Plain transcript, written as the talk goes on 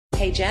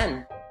Hey,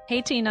 Jen.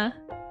 Hey, Tina.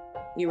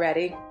 You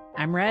ready?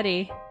 I'm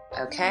ready.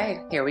 Okay,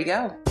 here we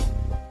go.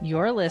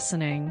 You're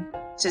listening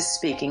to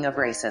Speaking of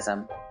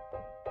Racism.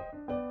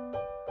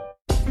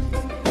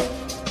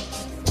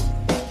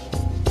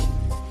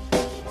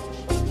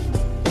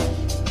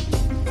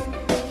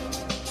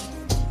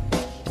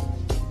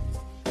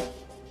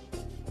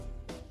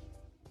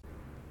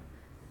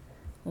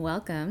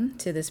 Welcome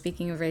to the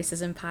Speaking of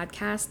Racism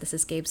podcast. This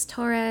is Gabes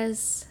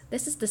Torres.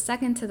 This is the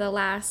second to the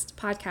last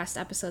podcast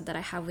episode that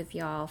I have with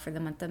y'all for the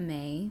month of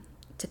May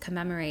to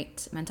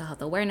commemorate Mental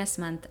Health Awareness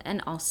Month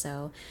and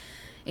also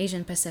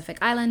Asian Pacific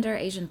Islander,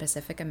 Asian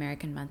Pacific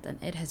American Month.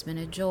 And it has been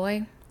a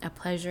joy, a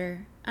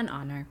pleasure, an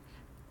honor.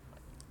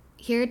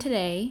 Here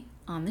today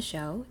on the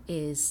show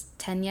is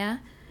Tenya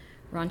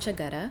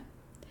Ronchagutta.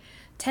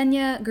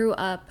 Tenya grew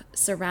up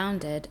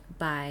surrounded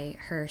by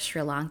her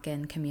Sri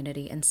Lankan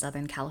community in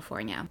Southern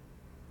California.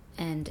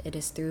 And it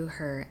is through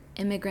her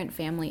immigrant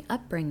family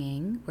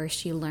upbringing where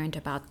she learned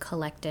about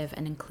collective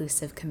and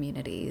inclusive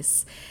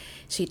communities.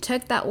 She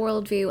took that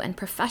worldview and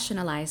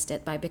professionalized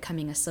it by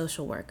becoming a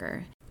social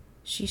worker.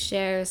 She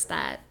shares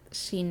that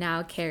she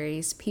now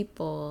carries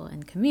people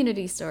and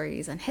community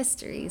stories and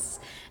histories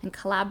and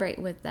collaborate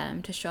with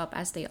them to show up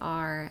as they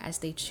are, as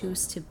they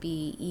choose to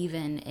be,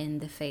 even in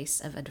the face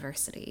of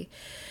adversity.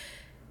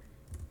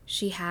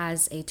 She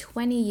has a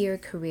 20-year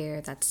career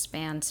that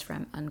spans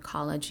from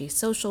oncology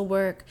social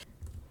work,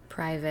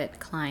 private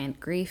client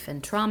grief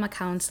and trauma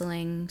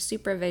counseling,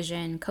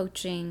 supervision,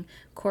 coaching,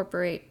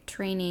 corporate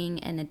training,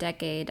 and a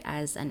decade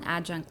as an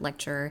adjunct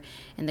lecturer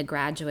in the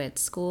Graduate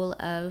School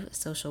of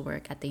Social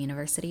Work at the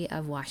University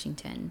of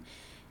Washington.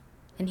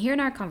 And here in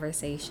our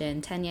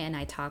conversation, Tenya and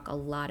I talk a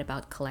lot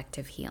about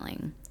collective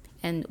healing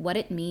and what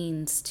it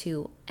means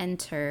to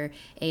enter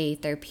a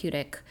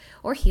therapeutic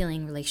or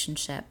healing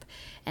relationship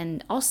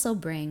and also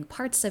bring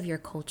parts of your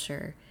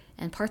culture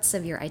and parts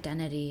of your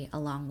identity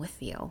along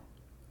with you.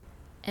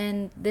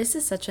 And this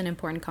is such an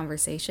important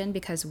conversation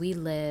because we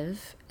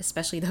live,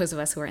 especially those of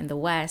us who are in the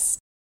West,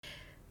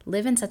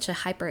 live in such a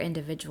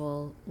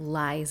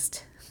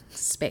hyper-individualized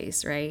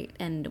space, right?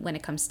 And when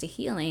it comes to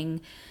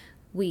healing,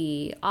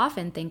 we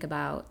often think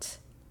about,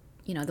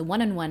 the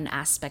one-on-one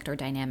aspect or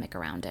dynamic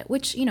around it,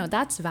 which,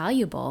 that's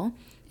valuable.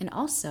 And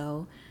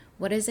also,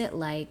 what is it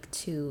like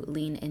to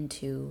lean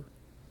into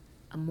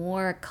a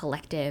more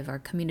collective or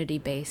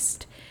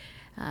community-based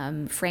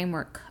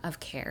framework of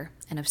care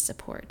and of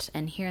support?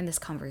 And here in this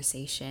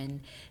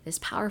conversation, this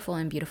powerful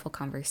and beautiful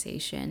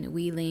conversation,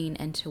 we lean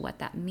into what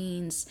that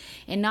means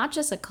in not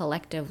just a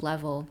collective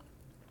level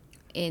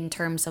in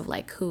terms of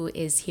like who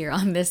is here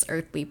on this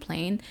earthly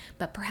plane,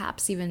 but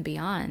perhaps even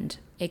beyond,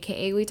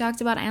 aka we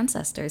talked about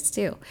ancestors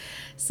too.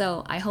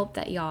 So I hope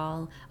that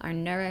y'all are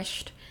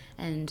nourished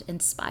and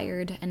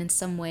inspired and in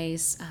some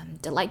ways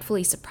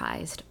delightfully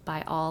surprised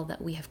by all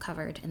that we have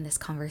covered in this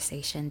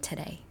conversation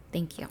today.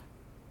 Thank you.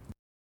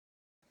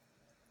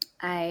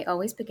 I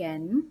always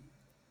begin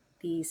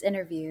these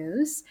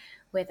interviews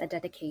with a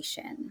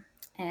dedication,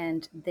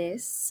 and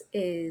this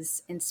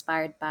is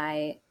inspired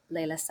by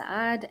Layla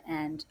Saad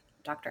and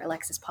Dr.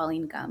 Alexis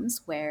Pauline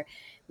Gumbs, where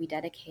we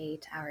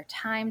dedicate our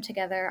time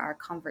together, our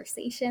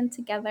conversation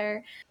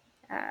together,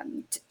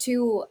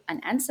 to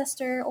an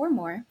ancestor or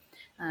more,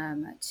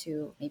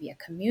 to maybe a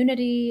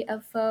community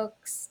of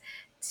folks,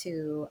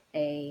 to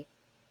a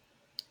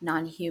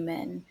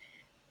non-human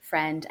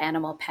friend,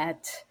 animal,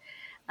 pet,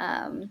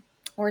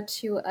 or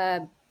to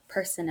a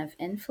person of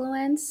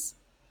influence.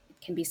 It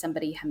can be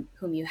somebody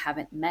whom you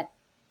haven't met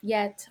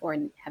yet or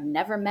have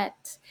never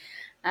met.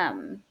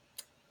 And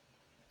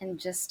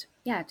just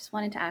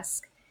wanted to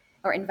ask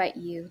or invite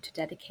you to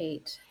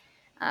dedicate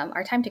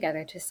our time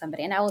together to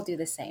somebody. And I will do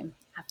the same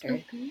after.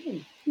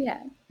 Okay.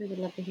 Yeah. We would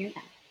love to hear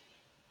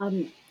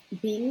that.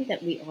 Being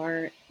that we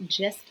are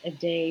just a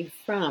day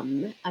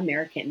from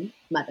American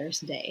Mother's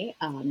Day,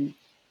 I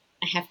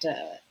have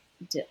to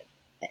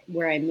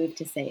where I moved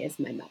to say is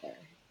my mother.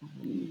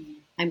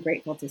 I'm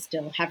grateful to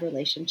still have a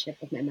relationship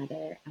with my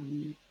mother.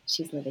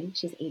 She's living,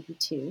 she's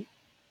 82.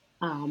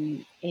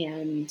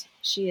 And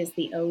she is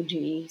the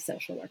OG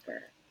social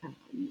worker.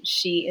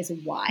 She is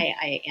why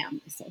I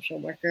am a social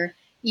worker,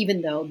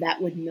 even though that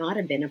would not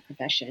have been a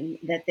profession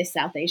that this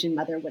South Asian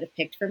mother would have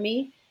picked for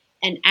me.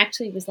 And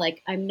actually was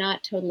like, I'm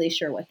not totally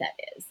sure what that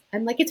is.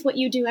 I'm like, it's what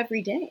you do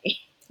every day.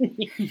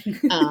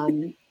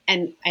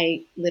 And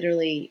I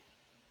literally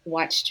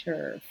watched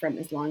her from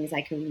as long as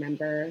I can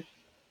remember,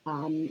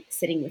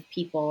 sitting with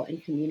people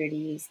in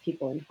communities,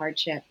 people in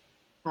hardship,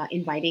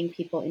 inviting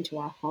people into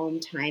our home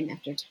time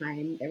after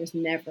time. There was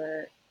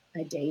never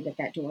a day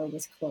that door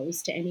was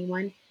closed to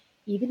anyone.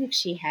 Even if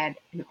she had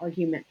an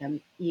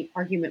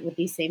argument with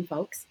these same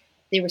folks,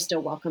 they were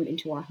still welcome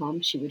into our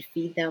home. She would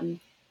feed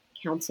them,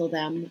 counsel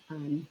them.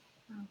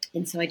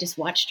 And so I just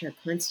watched her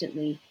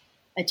constantly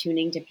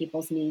attuning to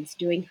people's needs,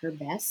 doing her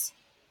best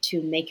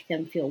to make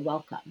them feel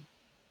welcome.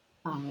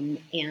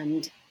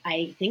 And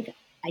I think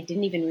I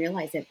didn't even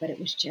realize it, but it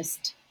was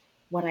just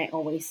what I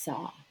always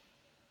saw.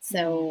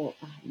 So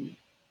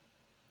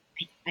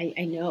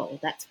I know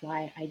that's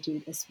why I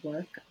do this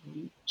work.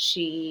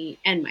 She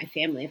and my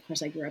family, of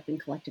course, I grew up in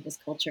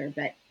collectivist culture,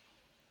 but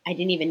I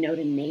didn't even know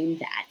to name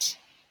that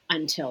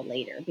until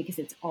later because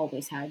it's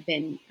always how I've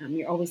been.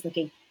 You're always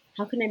looking,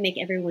 how can I make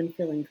everyone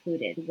feel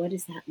included? What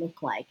does that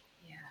look like?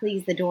 Yeah.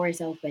 Please, the door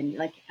is open.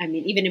 Like, I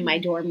mean, even in my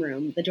dorm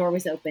room, the door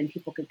was open.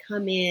 People could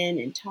come in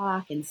and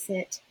talk and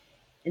sit.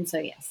 And so,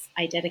 yes,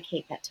 I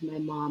dedicate that to my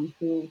mom,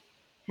 who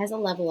has a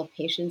level of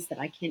patience that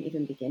I can't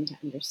even begin to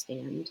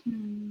understand.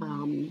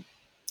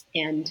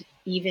 And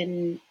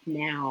even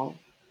now,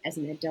 as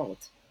an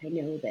adult, I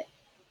know that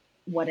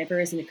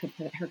whatever is in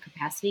her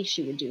capacity,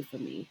 she would do for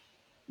me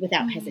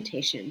without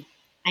hesitation.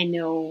 I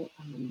know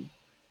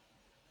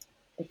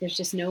that there's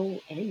just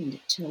no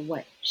end to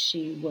what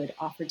she would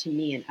offer to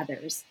me and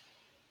others.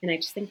 And I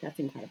just think that's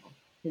incredible.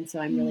 And so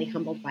I'm really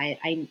humbled by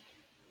it.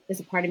 There's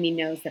a part of me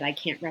knows that I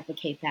can't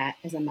replicate that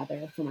as a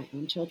mother for my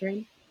own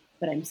children,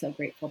 but I'm so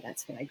grateful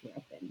that's what I grew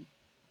up in.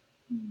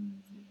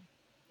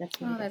 That's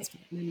what I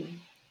dedicate to my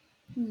mom.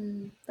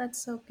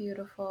 That's so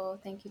beautiful.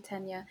 Thank you,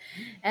 Tanya.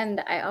 And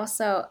I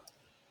also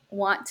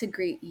want to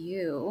greet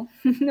you,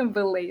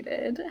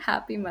 belated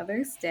Happy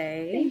Mother's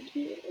Day. Thank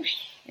you.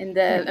 In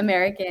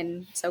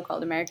the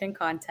so-called American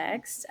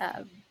context.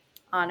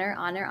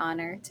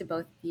 Honor to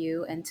both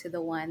you and to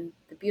the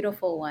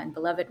beautiful one,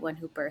 beloved one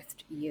who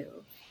birthed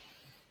you.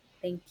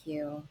 Thank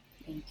you.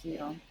 Thank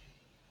you.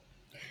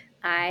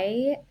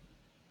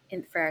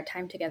 For our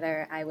time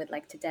together, I would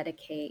like to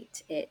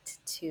dedicate it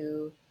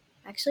to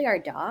actually our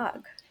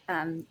dog.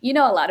 You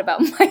know a lot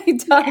about my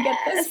dog at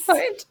this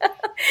point.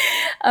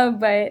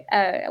 But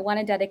I want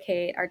to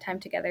dedicate our time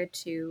together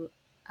to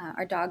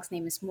our dog's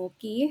name is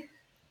Mookie.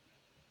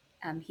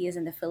 He is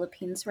in the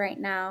Philippines right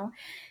now,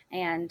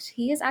 and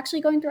he is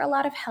actually going through a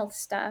lot of health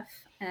stuff.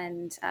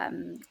 And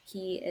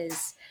he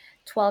is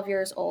 12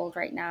 years old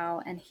right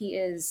now, and he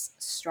is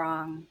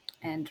strong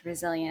and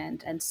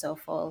resilient and so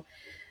full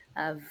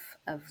of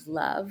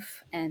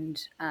love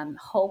and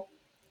hope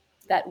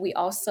that we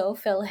also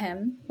fill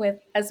him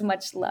with as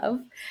much love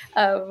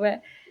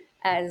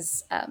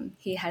as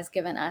he has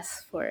given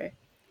us for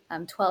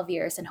 12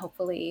 years and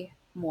hopefully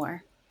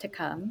more to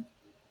come.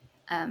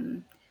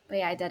 But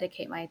yeah, I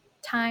dedicate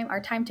our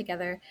time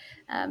together,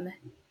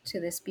 to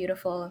this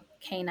beautiful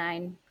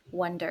canine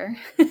wonder.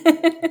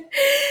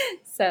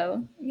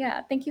 So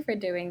yeah, thank you for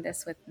doing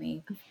this with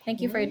me.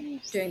 Thank you for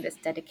doing this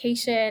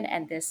dedication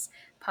and this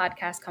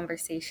podcast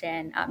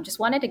conversation. Just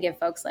wanted to give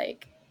folks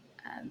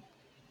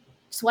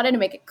just wanted to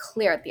make it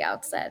clear at the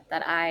outset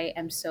that I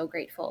am so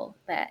grateful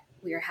that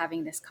we are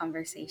having this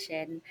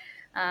conversation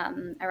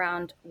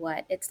around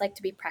what it's like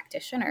to be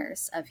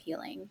practitioners of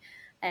healing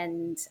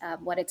and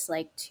what it's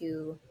like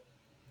to,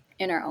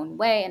 in our own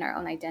way, in our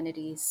own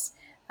identities,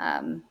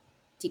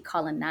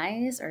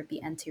 decolonize or be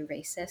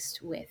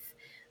anti-racist with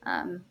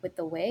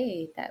the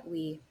way that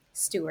we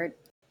steward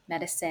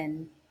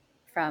medicine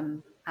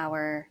from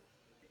our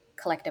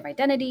collective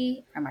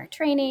identity, from our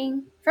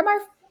training, from our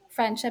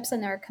friendships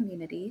and our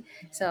community.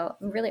 So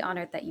I'm really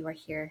honored that you are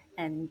here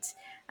and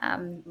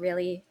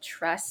really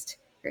trust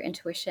your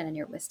intuition and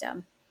your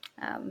wisdom.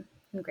 I'm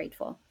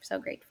grateful, so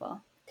grateful.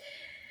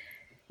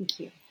 Thank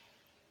you.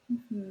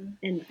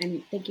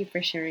 And thank you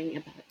for sharing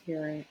about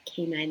your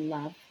canine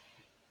love.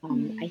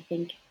 I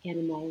think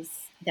animals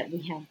that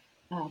we have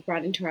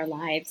brought into our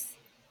lives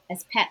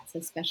as pets,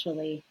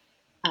 especially,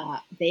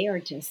 they're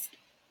true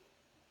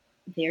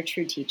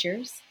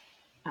teachers.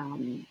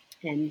 And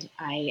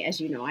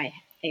as you know,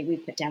 we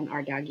put down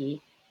our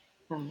doggy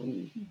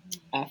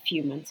a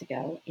few months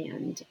ago,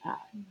 and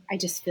I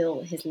just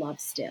feel his love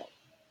still.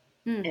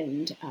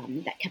 And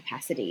that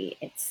capacity,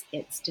 it's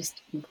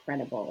just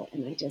incredible.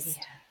 And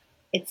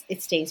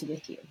it stays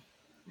with you.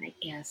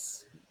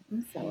 Yes.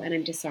 So, and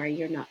I'm just sorry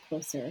you're not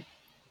closer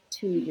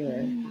to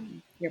your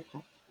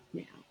pup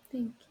now.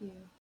 Thank you.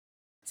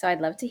 So I'd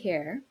love to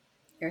hear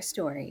your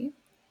story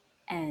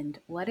and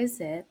what is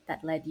it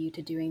that led you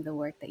to doing the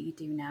work that you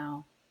do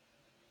now?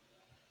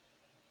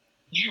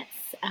 Yes,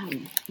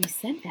 you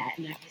said that,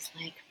 and I was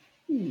like,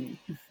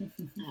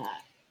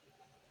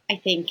 I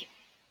think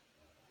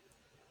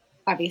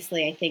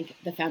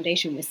the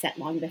foundation was set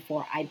long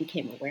before I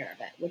became aware of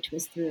it, which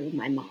was through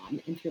my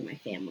mom and through my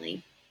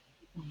family.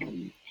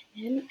 And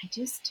then I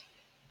just,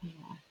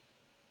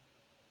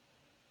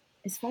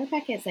 as far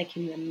back as I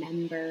can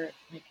remember,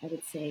 like I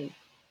would say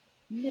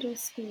middle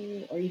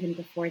school or even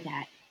before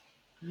that,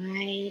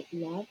 I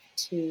love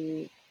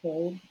to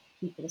hold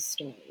people's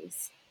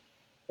stories,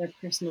 their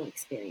personal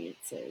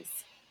experiences.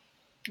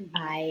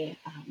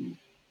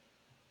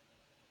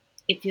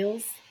 It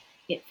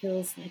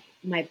feels like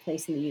my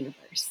place in the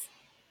universe.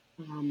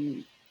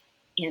 And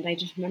I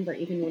just remember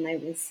even when I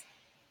was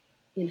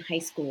in high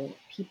school,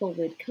 people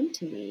would come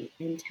to me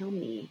and tell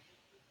me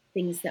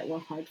things that were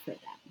hard for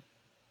them.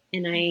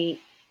 And I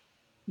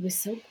was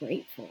so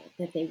grateful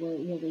that they were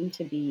willing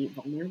to be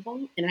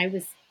vulnerable.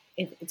 And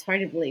it's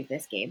hard to believe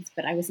this, Gabes,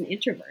 but I was an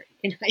introvert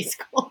in high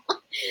school,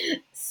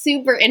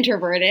 super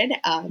introverted.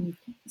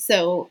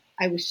 So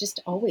I was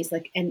just always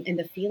like, and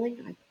the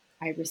feeling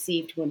I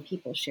received when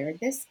people shared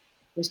this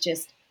was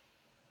just,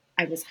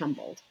 I was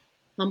humbled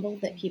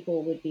that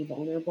people would be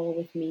vulnerable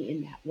with me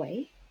in that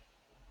way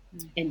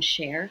and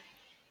share.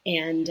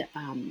 And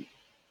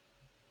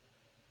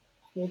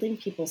holding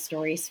people's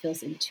stories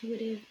feels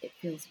intuitive. It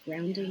feels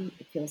grounding.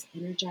 It feels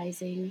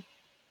energizing.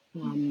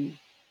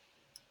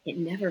 It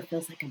never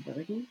feels like a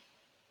burden.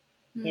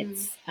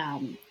 It's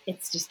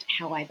just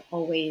how I've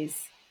always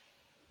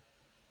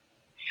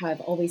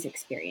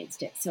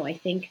experienced it. So I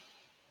think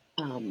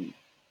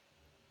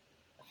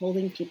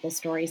holding people's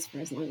stories for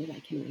as long as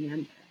I can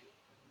remember,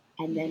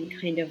 and then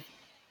kind of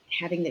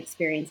having the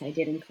experience I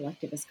did in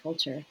collectivist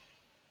culture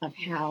of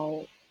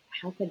how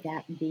could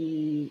that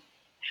be,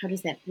 how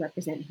does that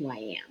represent who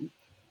I am?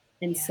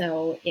 And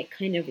so it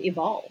kind of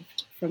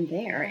evolved from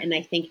there. And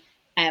I think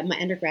my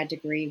undergrad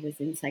degree was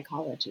in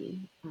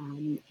psychology.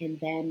 And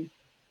then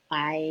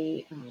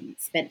I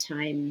spent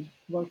time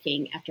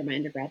working after my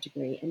undergrad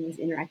degree and was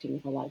interacting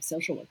with a lot of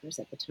social workers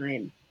at the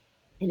time.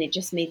 And it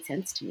just made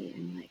sense to me.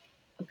 I'm like,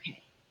 okay,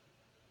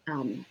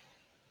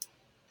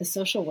 the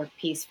social work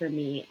piece for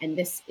me, and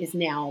this is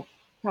now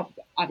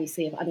probably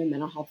obviously of other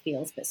mental health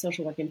fields, but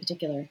social work in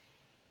particular,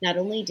 not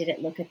only did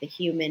it look at the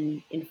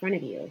human in front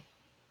of you,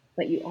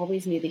 but you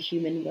always knew the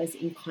human was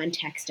in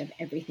context of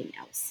everything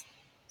else.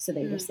 So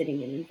they were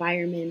sitting in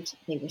environment,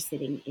 they were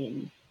sitting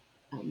in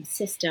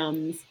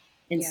systems.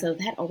 And so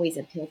that always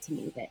appealed to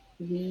me, that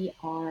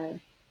our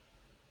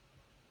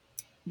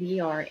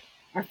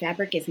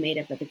fabric is made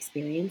up of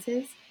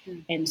experiences.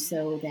 And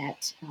so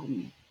that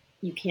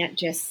you can't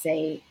just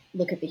say,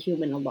 look at the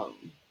human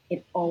alone.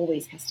 It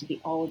always has to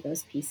be all of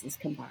those pieces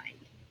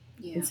combined.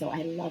 And so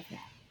I love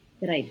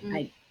that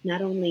I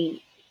not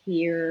only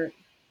hear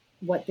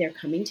what they're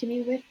coming to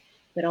me with,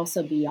 but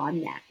also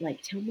beyond that.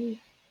 Like, tell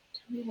me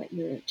what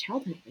your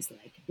childhood was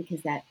like,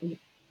 because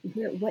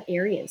what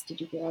areas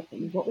did you grow up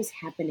in? What was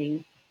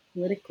happening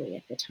politically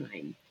at the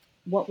time?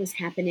 What was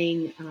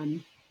happening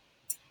from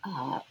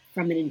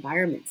an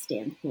environment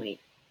standpoint?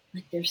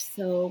 Like, there's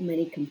so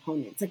many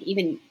components. Like,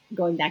 even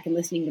going back and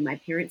listening to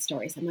my parents'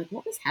 stories, I'm like,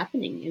 what was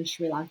happening in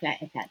Sri Lanka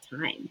at that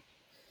time?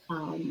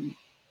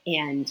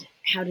 And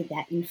how did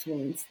that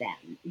influence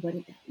them? What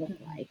did that look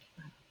like?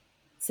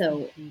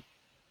 So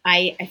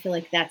I feel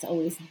like that's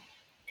always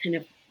kind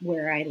of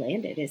where I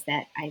landed, is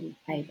that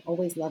I've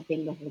always loved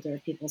being the holder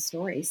of people's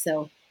stories.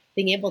 So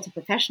being able to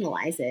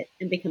professionalize it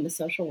and become a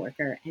social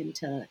worker and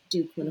to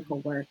do clinical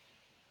work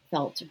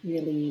felt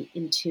really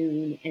in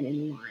tune and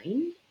in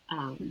line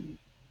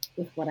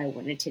with what I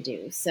wanted to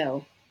do.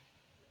 So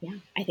yeah,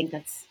 I think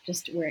that's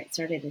just where it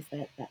started, is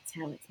that's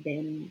how it's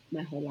been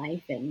my whole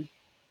life. And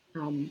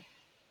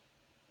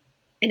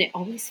it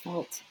always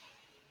felt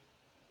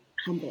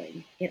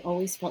humbling. It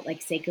always felt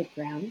like sacred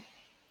ground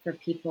for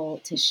people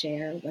to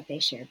share what they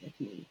shared with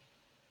me.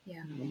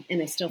 Yeah.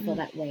 And I still feel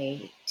that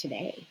way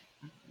today,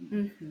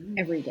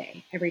 every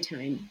day, every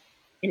time.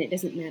 And it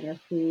doesn't matter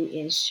who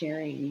is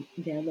sharing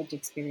their lived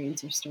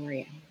experience or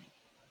story. I'm like,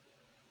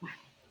 wow.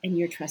 And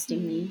you're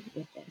trusting me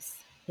with this.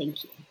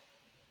 Thank you.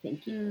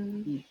 Thank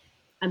you.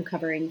 I'm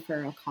covering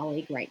for a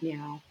colleague right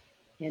now,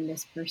 and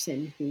this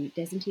person who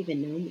doesn't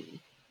even know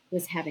me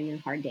was having a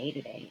hard day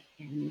today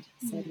and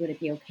said, would it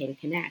be okay to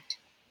connect?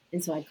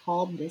 And so I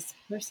called this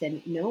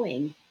person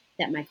knowing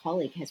that my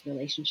colleague has a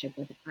relationship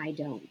with, I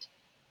don't.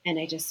 And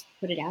I just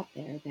put it out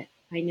there that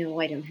I know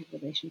I don't have a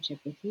relationship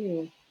with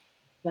you,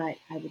 but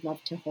I would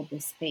love to hold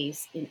this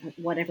space in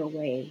whatever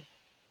way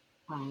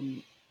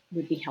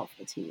would be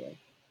helpful to you.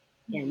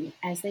 And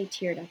as they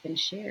teared up and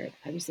shared,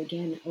 I was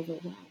again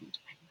overwhelmed.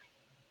 I'm like,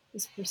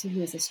 this person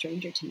who is a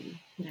stranger to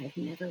me, that I've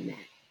never met,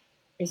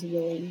 is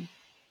willing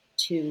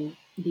to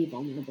be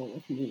vulnerable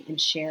with me and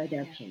share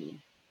their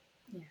pain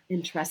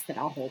and trust that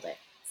I'll hold it.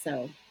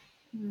 So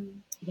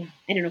yeah,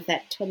 I don't know if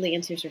that totally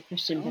answers your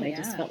question, but I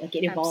just felt like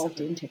it evolved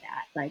into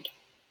that, like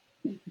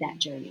that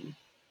journey.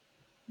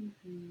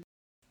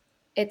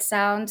 It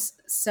sounds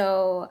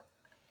so,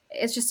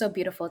 it's just so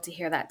beautiful to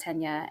hear that,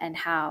 Tanya, and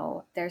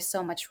how there's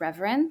so much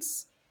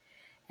reverence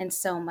and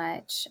so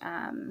much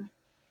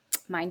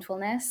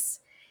mindfulness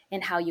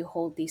in how you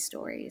hold these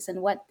stories.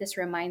 And what this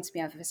reminds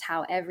me of is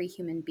how every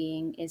human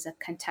being is a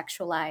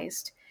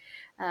contextualized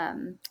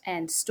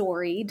and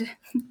storied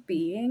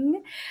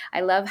being.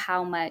 I love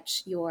how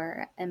much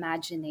your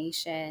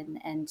imagination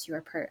and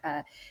your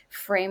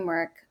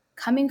framework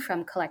coming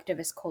from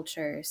collectivist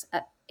cultures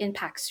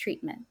impacts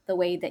treatment, the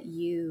way that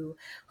you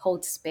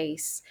hold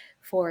space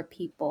for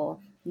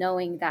people,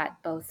 knowing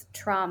that both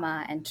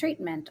trauma and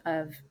treatment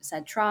of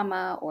said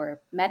trauma,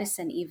 or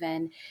medicine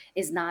even,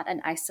 is not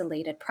an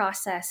isolated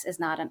process, is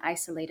not an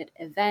isolated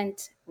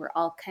event. We're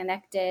all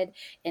connected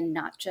in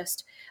not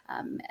just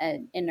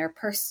an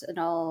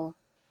interpersonal,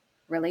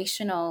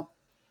 relational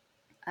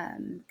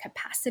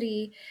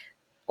capacity,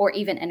 or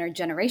even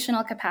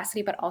intergenerational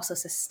capacity, but also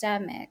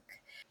systemic.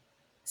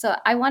 So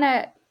I want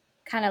to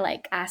kind of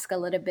like ask a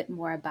little bit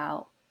more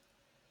about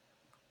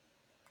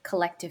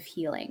collective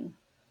healing.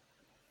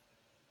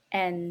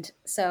 And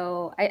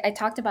so I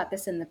talked about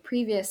this in the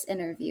previous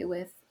interview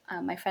with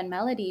my friend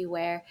Melody,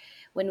 where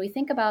when we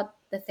think about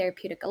the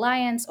therapeutic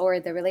alliance or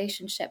the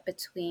relationship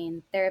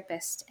between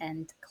therapist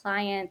and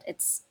client,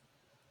 it's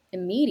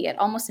immediate,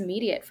 almost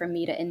immediate for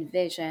me to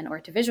envision or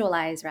to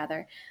visualize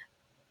rather,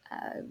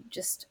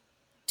 just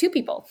two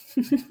people.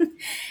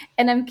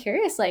 And I'm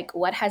curious, like,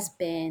 what has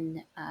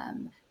been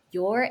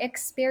your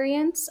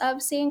experience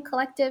of seeing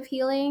collective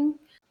healing?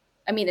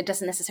 I mean, it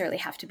doesn't necessarily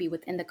have to be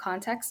within the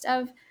context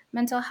of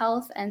mental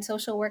health and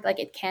social work, like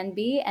it can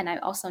be. And I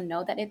also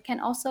know that it can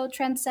also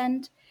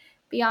transcend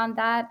beyond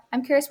that.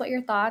 I'm curious what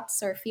your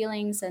thoughts or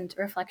feelings and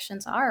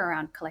reflections are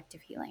around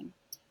collective healing.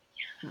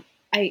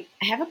 I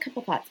have a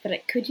couple thoughts,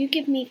 but could you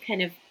give me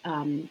kind of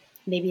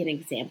maybe an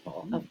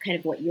example of kind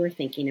of what you're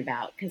thinking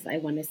about? Because I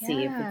want to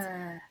see if it's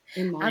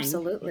in line.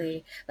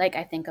 Absolutely. Like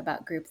I think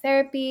about group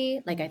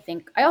therapy. Like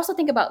I also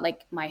think about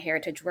like my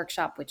heritage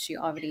workshop, which you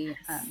already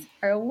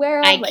are aware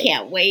of. I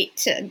can't wait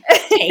to take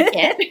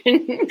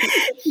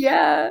it.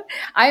 Yeah,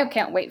 I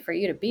can't wait for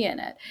you to be in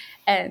it.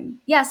 And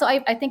yeah, so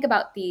I think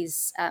about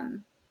these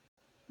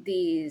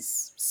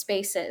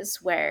spaces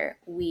where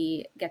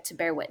we get to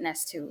bear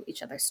witness to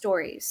each other's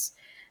stories,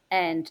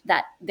 and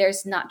that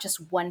there's not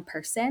just one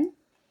person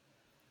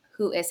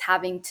who is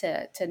having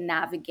to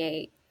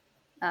navigate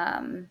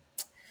or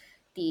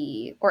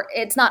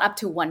it's not up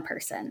to one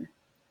person,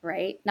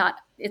 right?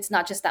 It's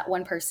not just that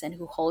one person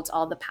who holds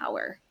all the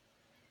power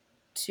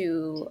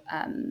to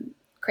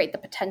create the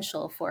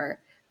potential for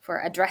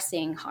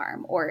addressing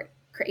harm or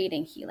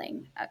creating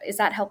healing. Is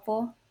that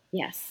helpful?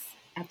 Yes,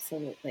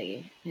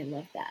 absolutely. I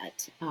love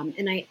that.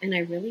 And I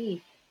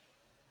really,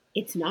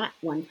 it's not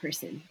one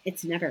person.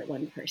 It's never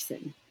one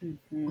person.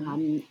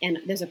 Mm-hmm. And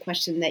there's a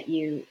question that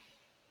you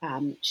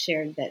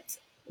shared that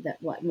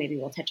what maybe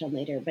we'll touch on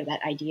later, but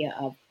that idea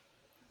of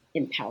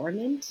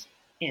empowerment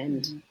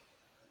and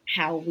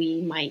how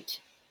we might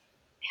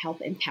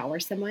help empower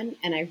someone.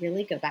 And I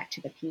really go back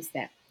to the piece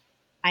that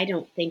I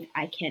don't think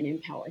I can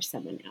empower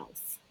someone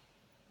else.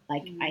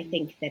 Like, I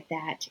think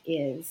that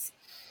is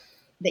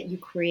that you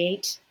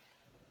create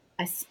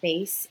a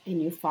space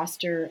and you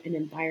foster an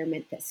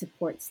environment that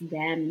supports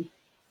them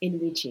in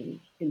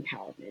reaching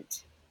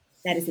empowerment.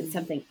 That isn't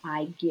something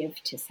I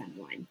give to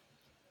someone.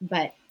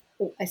 But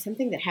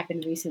something that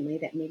happened recently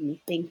that made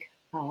me think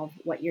of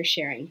what you're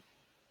sharing,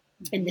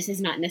 and this is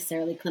not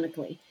necessarily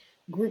clinically,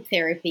 group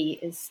therapy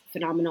is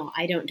phenomenal.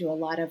 I don't do a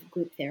lot of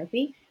group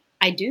therapy.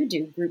 I do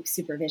group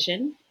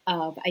supervision.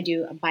 I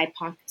do a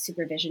BIPOC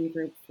supervision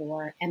group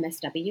for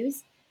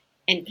MSWs.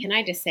 And can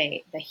I just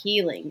say, the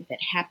healing that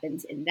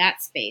happens in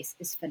that space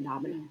is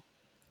phenomenal.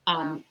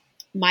 Wow.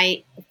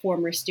 My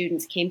former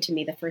students came to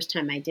me the first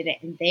time I did it,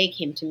 and they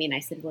came to me and I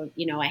said, well,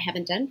 I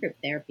haven't done group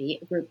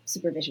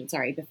supervision,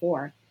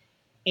 before.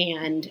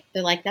 And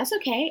they're like, that's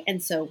okay.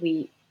 And so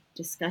we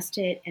discussed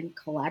it and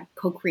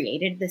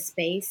co-created the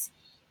space.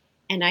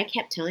 And I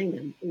kept telling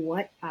them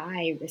what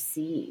I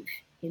receive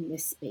in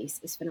this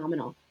space is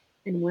phenomenal.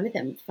 And one of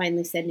them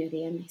finally said near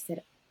the end, he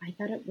said, I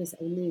thought it was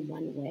only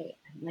one way.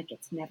 I'm like,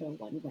 it's never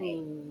one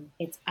way.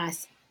 It's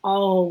us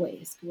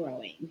always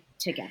growing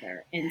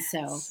together. And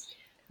so,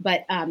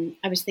 but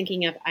I was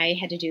thinking of, I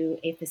had to do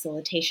a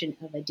facilitation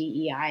of a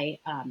DEI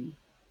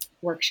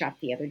workshop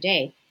the other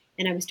day,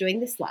 and I was doing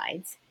the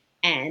slides,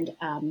 and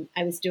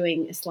I was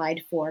doing a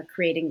slide for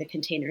creating the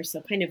containers.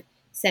 So kind of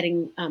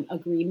setting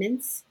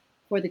agreements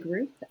for the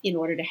group in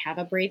order to have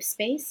a brave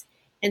space.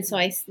 And so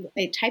I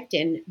typed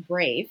in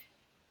brave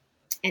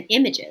and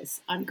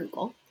images on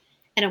Google,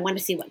 and I wanted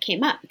to see what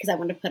came up because I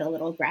wanted to put a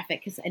little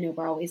graphic, because I know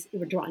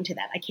we're drawn to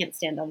that. I can't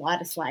stand a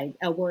lot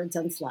of words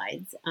on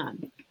slides.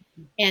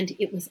 And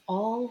it was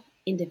all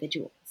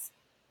individuals.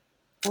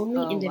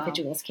 Only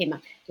individuals came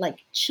up, like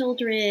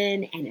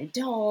children and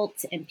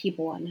adults and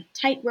people on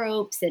tight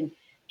ropes and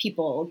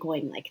people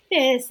going like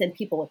this and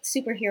people with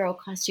superhero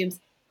costumes.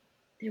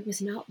 There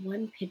was not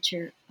one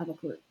picture of a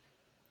group.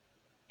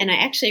 And I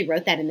actually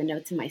wrote that in the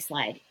notes in my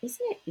slide.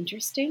 Isn't it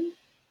interesting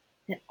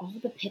that all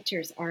the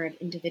pictures are of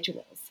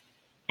individuals?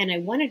 And I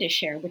wanted to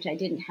share, which I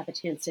didn't have a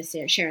chance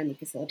to share in the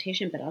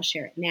facilitation, but I'll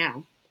share it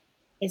now,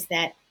 is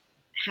that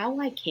how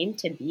I came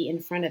to be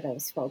in front of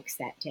those folks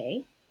that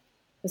day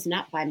was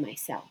not by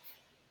myself.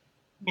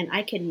 And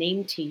I could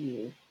name to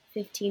you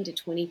 15 to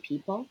 20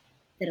 people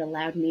that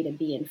allowed me to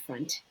be in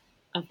front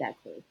of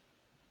that group.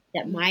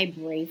 That my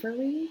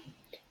bravery,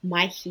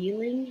 my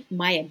healing,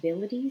 my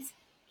abilities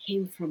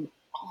came from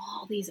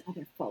all these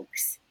other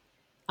folks,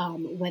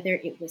 whether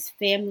it was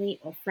family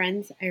or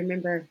friends. I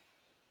remember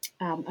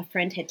a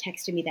friend had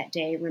texted me that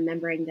day,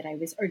 remembering that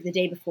or the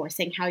day before,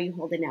 saying, how are you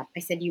holding up?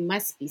 I said, you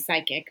must be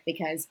psychic,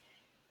 because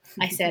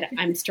I said,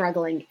 I'm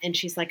struggling. And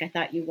she's like, I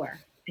thought you were.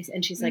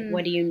 And she's like,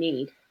 what do you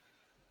need?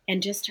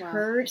 And just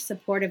her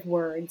supportive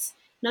words,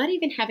 not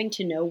even having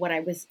to know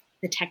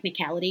the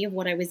technicality of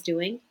what I was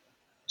doing,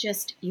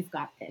 just, you've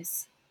got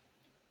this.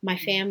 My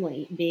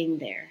family being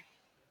there,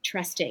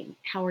 trusting,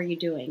 how are you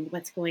doing?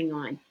 What's going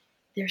on?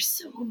 There's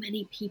so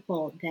many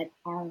people that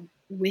are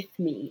with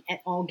me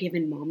at all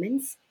given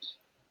moments,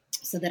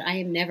 so that I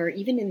am never,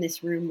 even in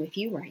this room with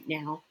you right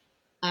now,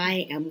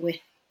 I am with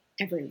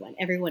everyone.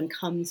 Everyone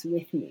comes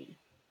with me.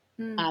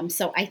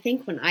 So I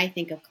think when I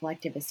think of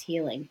collectivist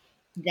healing,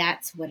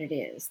 that's what it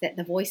is, that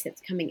the voice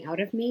that's coming out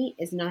of me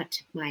is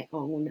not my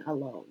own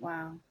alone.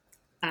 Wow.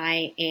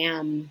 I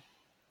am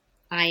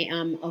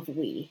of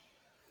we.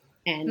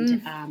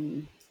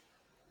 And,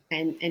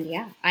 and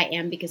yeah, I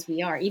am because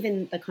we are.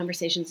 Even the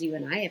conversations you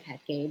and I have had,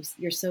 Gabes,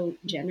 you're so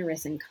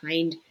generous and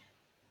kind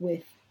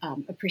with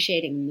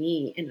appreciating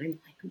me. And I'm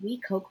like, we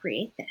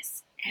co-create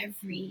this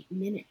every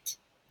minute.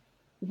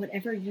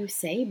 Whatever you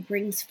say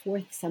brings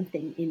forth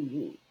something in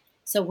me.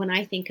 So when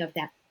I think of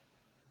that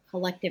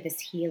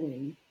collectivist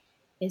healing,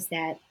 is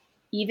that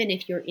even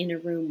if you're in a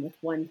room with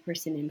one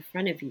person in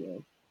front of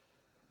you,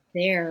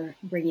 they're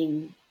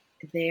bringing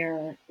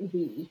their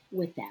we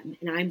with them,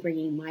 and I'm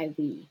bringing my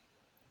we,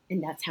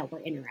 and that's how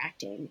we're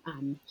interacting.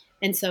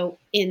 And so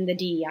in the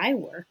DEI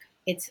work,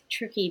 it's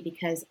tricky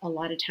because a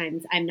lot of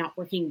times I'm not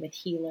working with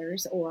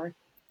healers,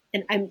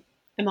 and I'm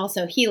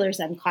also healers.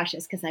 I'm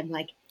cautious because I'm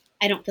like,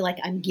 I don't feel like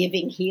I'm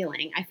giving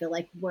healing. I feel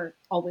like we're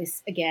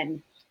always,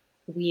 again,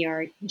 we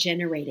are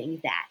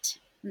generating that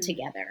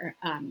together.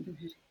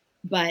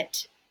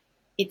 But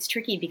it's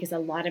tricky because a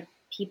lot of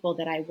people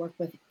that I work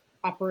with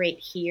operate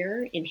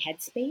here in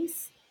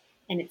headspace,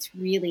 and it's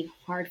really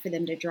hard for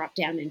them to drop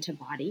down into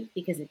body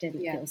because it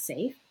doesn't feel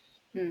safe.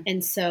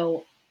 And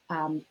so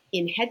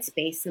in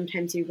headspace,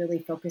 sometimes you really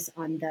focus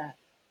on the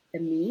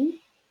me,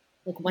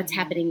 like what's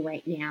happening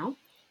right now.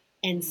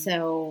 And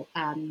so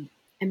I'm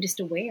just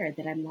aware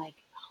that I'm like,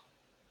 oh,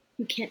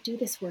 you can't do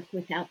this work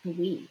without the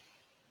we.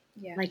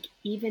 Yeah. Like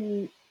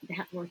even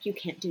that work you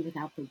can't do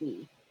without the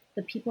we.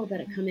 The people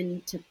that come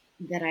into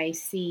that I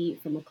see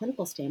from a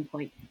clinical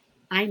standpoint,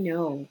 I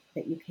know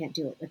that you can't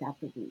do it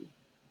without the we.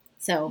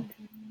 So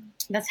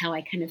that's how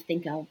I kind of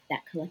think of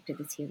that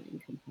collectivist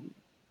healing component.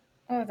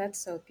 Oh, that's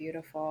so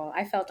beautiful.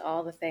 I felt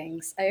all the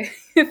things.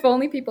 If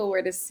only people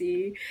were to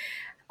see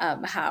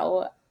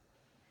how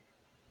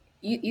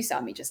you saw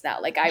me just now.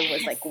 Like I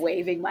was like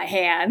waving my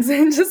hands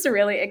and just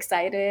really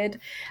excited.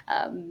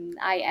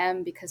 I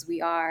am because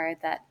we are,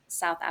 that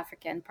South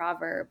African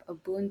proverb,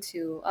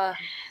 Ubuntu.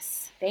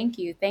 Thank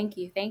you, thank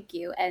you, thank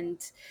you. And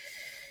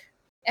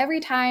every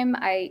time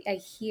I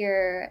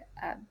hear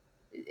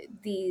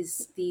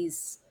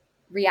these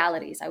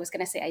realities, I was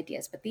going to say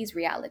ideas, but these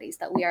realities,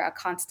 that we are a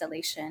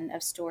constellation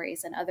of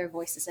stories and other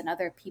voices and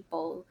other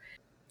people,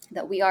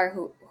 that we are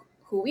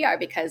who we are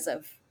because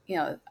of, you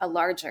know, a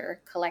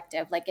larger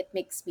collective, like it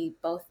makes me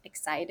both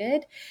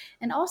excited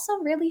and also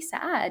really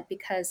sad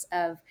because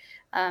of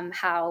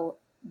how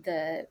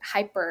the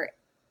hyper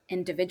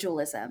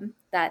individualism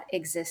that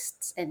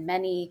exists in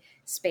many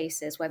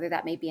spaces, whether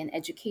that may be in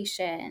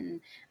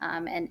education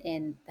and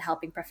in the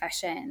helping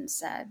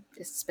professions,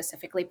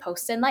 specifically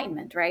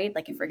post-Enlightenment, right?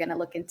 Like if we're going to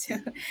look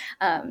into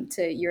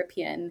to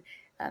European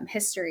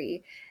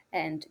history,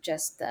 and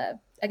just the,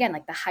 again,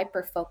 like the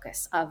hyper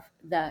focus of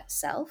the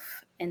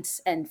self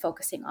and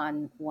focusing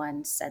on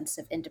one sense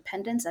of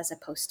independence as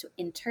opposed to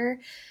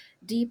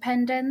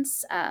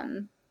interdependence.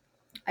 I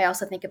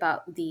also think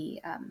about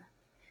the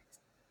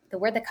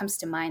word that comes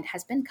to mind,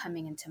 has been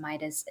coming into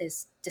mind,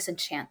 is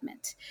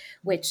disenchantment,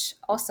 which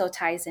also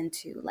ties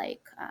into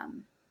like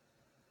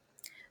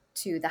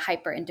to the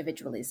hyper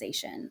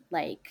individualization.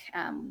 Like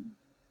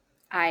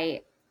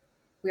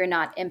we're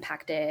not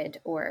impacted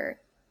or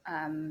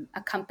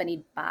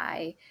accompanied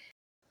by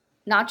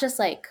not just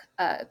like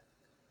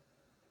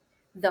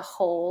the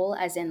whole,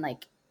 as in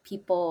like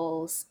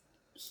people's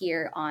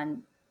here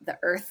on the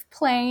earth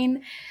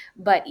plane,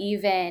 but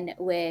even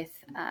with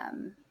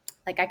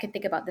like I could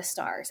think about the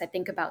stars, I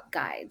think about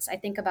guides, I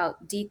think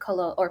about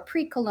decolonial or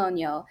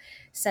pre-colonial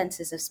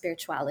senses of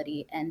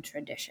spirituality and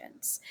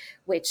traditions,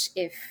 which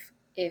if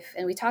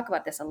and we talk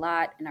about this a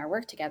lot in our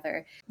work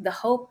together, the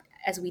hope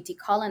as we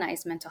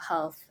decolonize mental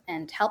health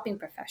and helping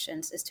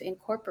professions is to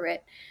incorporate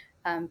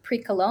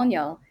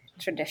pre-colonial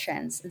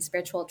traditions and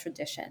spiritual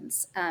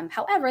traditions.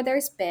 However,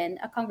 there's been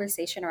a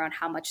conversation around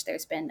how much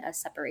there's been a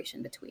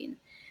separation between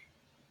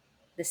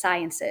the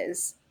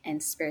sciences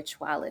and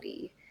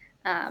spirituality.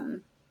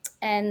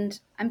 And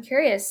I'm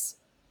curious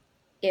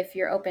if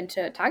you're open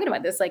to talking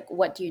about this, like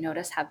what do you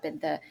notice have been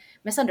the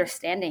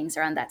misunderstandings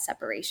around that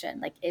separation,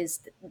 like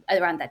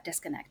around that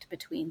disconnect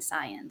between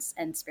science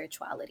and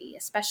spirituality,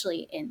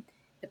 especially in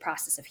the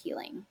process of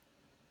healing?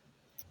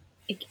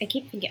 I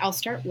keep thinking, I'll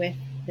start with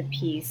the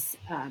piece,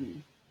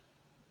 and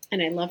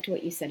I loved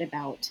what you said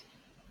about,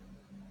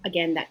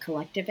 again, that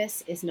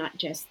collectivists is not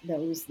just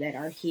those that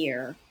are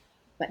here,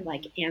 but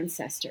like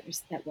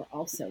ancestors that we're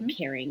also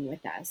carrying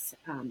with us.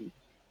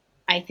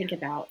 I think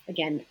about,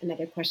 again,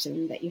 another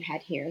question that you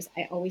had here is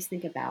I always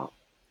think about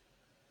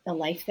the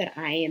life that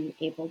I am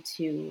able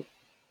to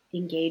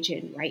engage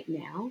in right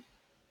now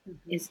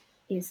is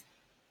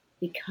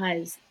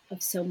because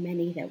of so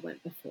many that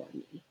went before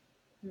me.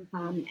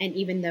 And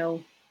even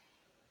though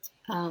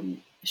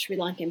Sri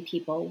Lankan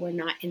people were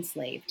not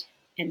enslaved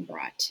and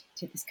brought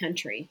to this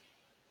country,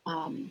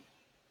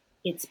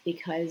 it's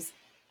because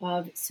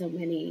of so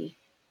many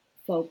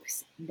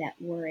folks that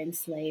were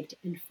enslaved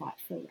and fought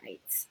for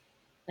rights.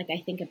 Like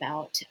I think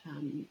about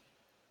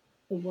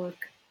the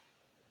work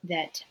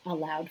that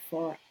allowed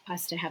for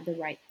us to have the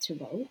right to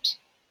vote,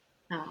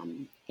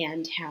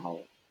 and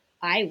how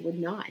I would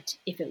not,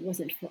 if it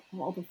wasn't for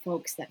all the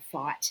folks that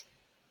fought,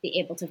 be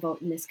able to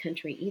vote in this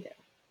country either.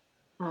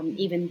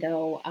 Even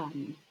though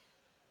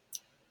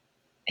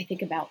I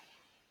think about,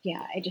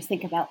 I just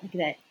think about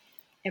that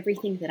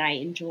everything that I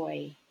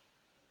enjoy,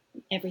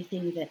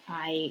 everything that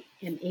I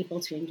am able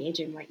to engage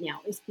in right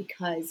now is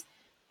because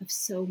of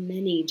so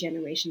many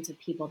generations of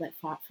people that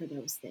fought for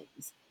those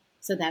things.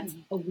 So that's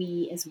a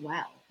we as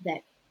well,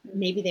 that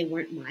maybe they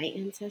weren't my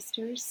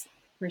ancestors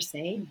per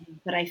se,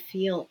 but I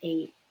feel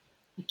a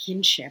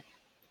kinship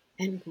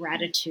and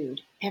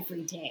gratitude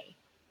every day.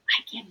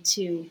 I get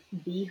to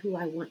be who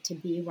I want to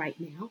be right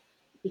now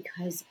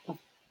because of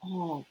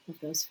all of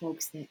those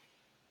folks that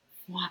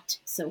fought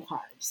so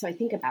hard. So I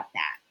think about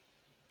that.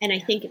 And I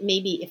think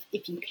maybe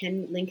if you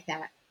can link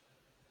that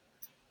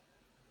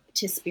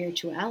to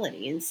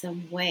spirituality in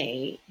some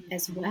way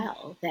as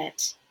well,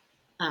 that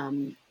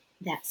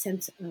that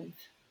sense of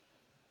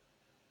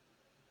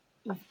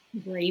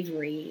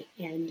bravery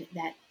and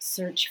that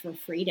search for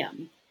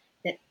freedom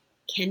that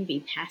can be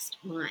passed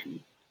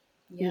on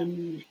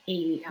in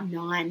a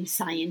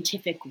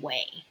non-scientific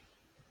way.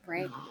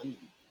 Right.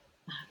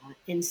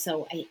 And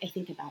so I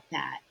think about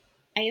that.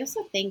 I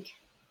also think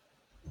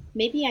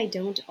maybe I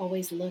don't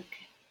always look,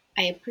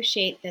 I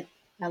appreciate that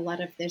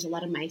there's a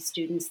lot of my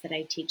students that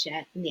I teach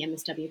at in the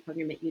MSW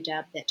program at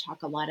UW that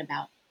talk a lot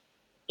about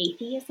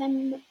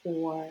atheism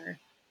or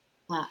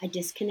a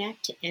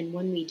disconnect. And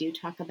when we do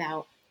talk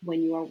about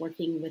when you are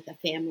working with a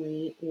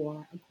family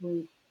or a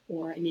group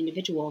or an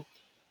individual,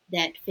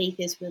 that faith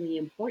is really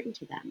important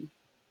to them.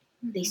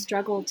 They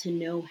struggle to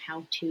know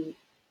how to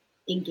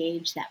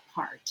engage that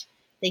part.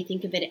 They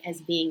think of it as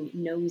being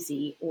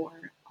nosy or,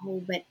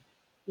 oh, but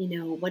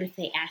what if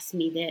they ask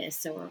me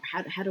this, or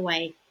how do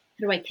I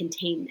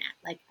contain that?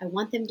 Like, I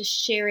want them to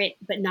share it,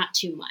 but not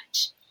too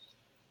much.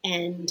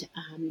 And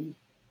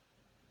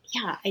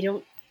I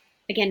don't,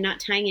 again, not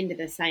tying into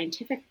the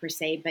scientific per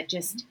se, but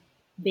just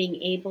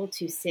being able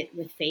to sit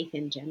with faith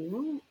in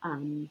general.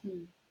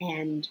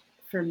 And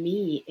for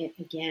me,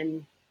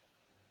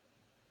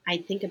 I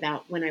think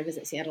about when I was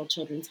at Seattle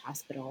Children's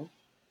Hospital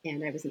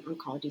and I was an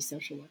oncology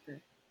social worker.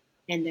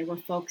 And there were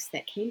folks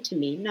that came to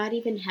me, not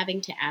even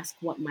having to ask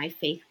what my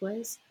faith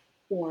was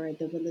or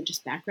the religious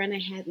background I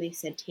had. And they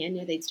said,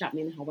 Tanya, they'd stop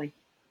me in the hallway.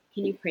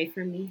 Can you pray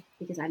for me?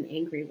 Because I'm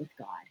angry with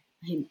God.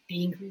 I'm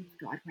angry with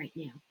God right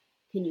now.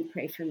 Can you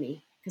pray for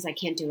me? Because I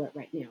can't do it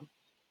right now.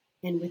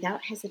 And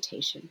without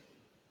hesitation,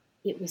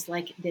 it was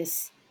like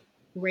this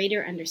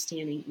greater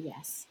understanding.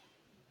 Yes,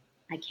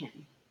 I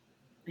can.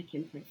 I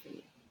can pray for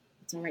you.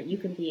 It's all right. You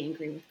can be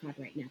angry with God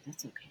right now.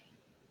 That's okay.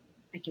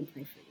 I can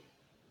pray for you.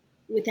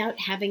 Without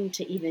having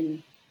to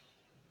even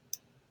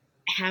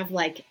have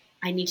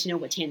I need to know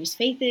what Tanya's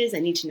faith is. I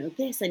need to know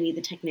this. I need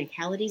the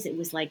technicalities. It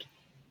was like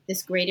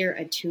this greater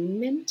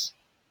attunement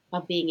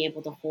of being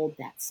able to hold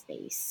that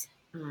space.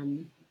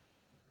 And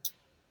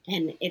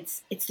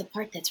it's the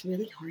part that's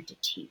really hard to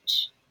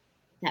teach,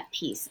 that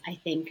piece. I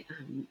think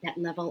that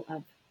level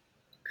of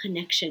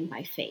connection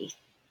by faith,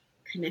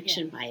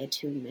 connection by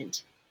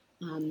attunement.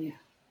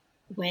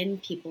 When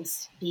people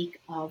speak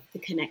of the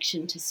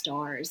connection to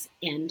stars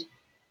and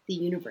the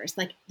universe,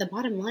 like, the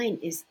bottom line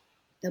is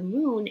the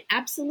moon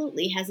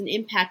absolutely has an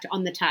impact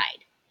on the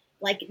tide.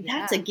 Like,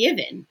 that's a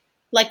given.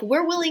 Like,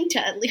 we're willing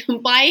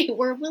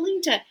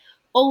to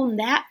own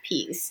that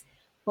piece,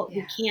 but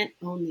we can't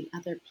own the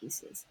other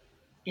pieces.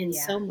 And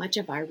so much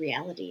of our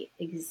reality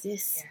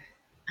exists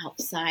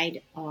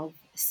outside of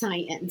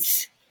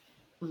science.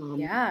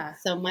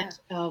 So much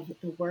of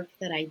the work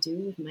that I do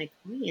with my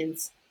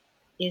clients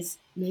is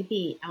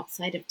maybe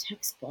outside of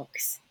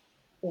textbooks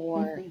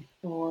or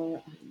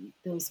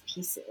those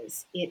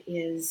pieces. It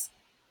is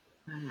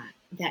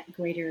that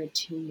greater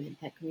attunement,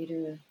 that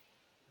greater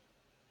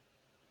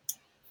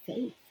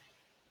faith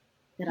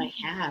that I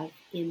have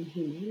in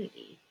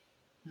humanity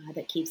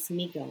that keeps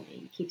me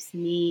going, keeps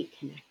me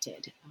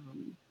connected.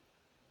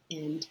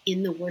 And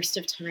in the worst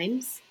of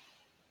times,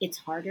 it's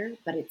harder,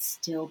 but it's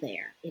still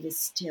there. It is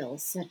still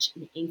such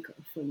an anchor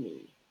for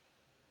me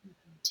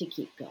to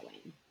keep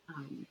going.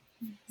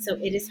 So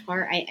it is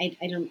hard. I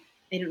don't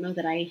know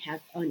that I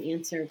have an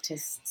answer to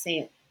say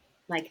it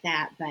like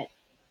that, but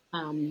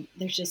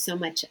there's just so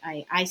much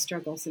I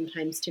struggle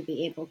sometimes to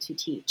be able to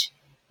teach,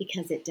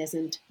 because it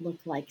doesn't look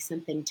like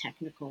something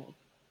technical.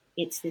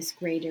 It's this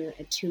greater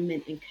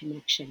attunement and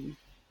connection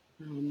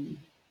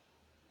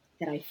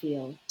that I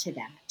feel to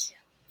that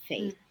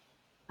faith,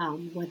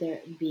 whether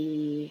it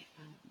be,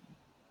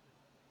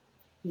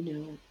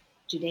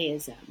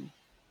 Judaism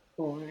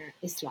or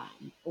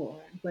Islam or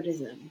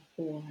Buddhism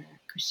or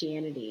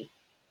Christianity.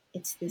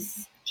 It's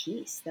this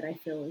piece that I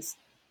feel is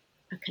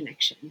a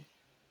connection.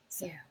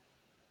 So.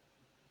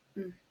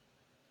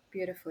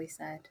 Beautifully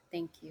said.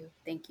 Thank you.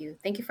 Thank you.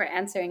 Thank you for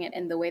answering it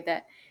in the way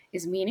that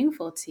is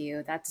meaningful to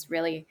you. That's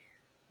really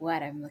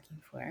what I'm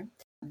looking for.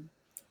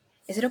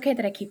 Is it okay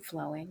that I keep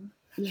flowing?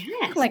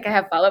 Yes. Like, I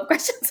have follow-up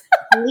questions?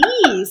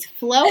 Please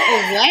float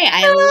away.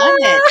 I love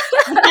it.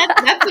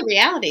 But that's the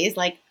reality. Is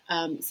like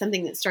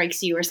something that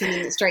strikes you or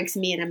something that strikes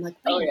me, and I'm like,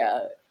 wait. Oh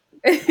yeah.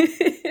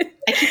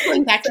 I keep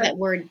going back to that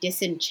word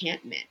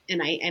disenchantment,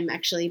 and I am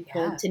actually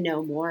pulled Yeah. to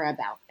know more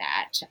about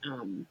that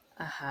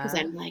because Uh-huh.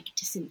 I'm like,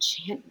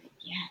 disenchantment,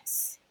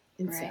 yes.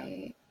 And so,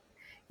 Right.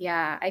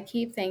 Yeah, I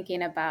keep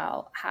thinking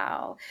about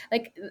how,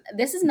 like,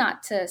 this is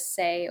not to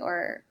say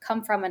or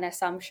come from an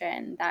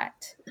assumption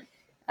that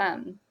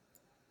um,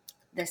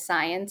 the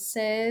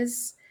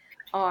sciences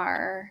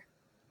are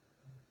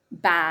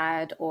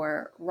bad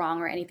or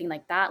wrong or anything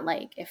like that.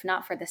 Like, if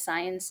not for the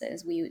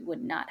sciences, we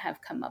would not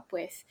have come up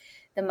with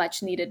the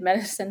much needed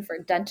medicine for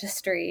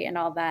dentistry and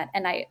all that.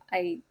 And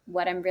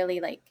what I'm really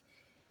like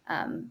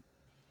um,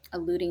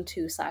 alluding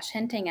to /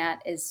 hinting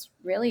at is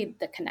really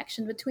the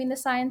connection between the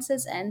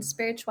sciences and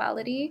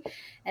spirituality,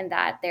 and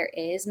that there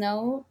is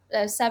no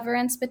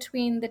severance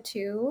between the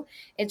two.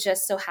 It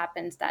just so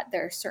happens that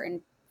there are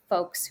certain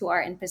folks who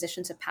are in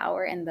positions of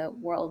power in the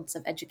worlds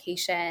of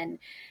education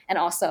and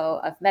also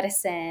of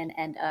medicine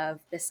and of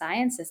the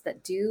sciences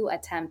that do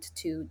attempt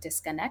to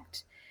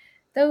disconnect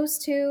those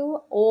two,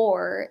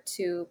 or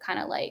to kind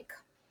of like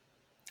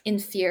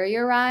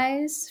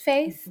inferiorize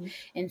faith,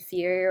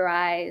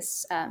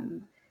 inferiorize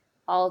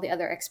all the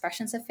other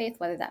expressions of faith,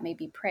 whether that may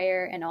be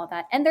prayer and all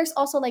that. And there's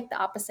also like the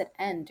opposite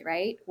end,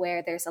 right?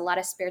 Where there's a lot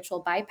of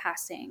spiritual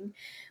bypassing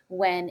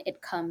when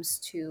it comes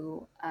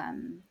to,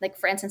 like,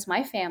 for instance,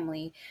 my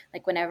family,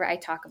 like whenever I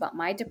talk about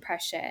my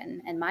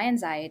depression and my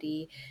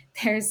anxiety,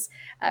 there's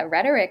a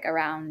rhetoric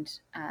around,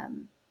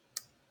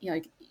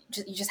 you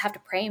just have to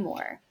pray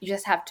more. You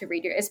just have to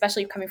read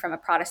especially coming from a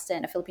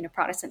Filipino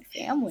Protestant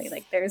family.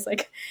 Like there's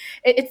like,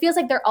 it feels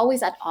like they're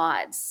always at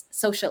odds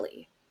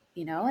socially,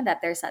 and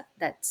that there's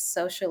that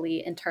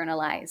socially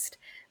internalized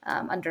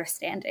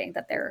understanding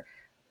that they're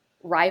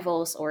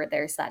rivals, or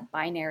there's that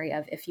binary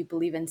of if you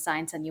believe in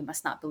science and you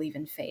must not believe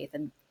in faith,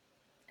 and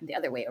the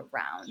other way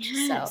around.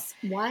 yes.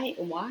 So, Why?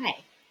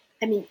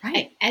 I mean,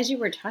 right. as you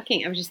were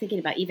talking, I was just thinking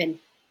about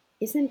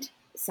isn't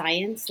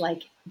science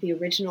like the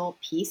original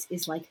piece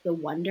is like the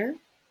wonder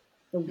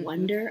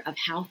of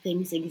how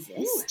things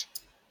exist,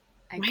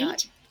 I right?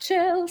 got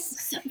chills.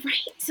 So,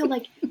 right. So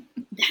like,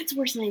 that's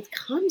where science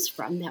comes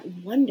from, that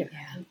wonder.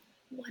 Yeah.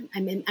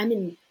 I'm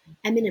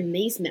in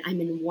amazement. I'm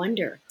in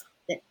wonder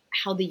that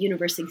how the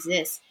universe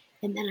exists.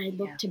 And then I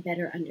look to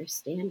better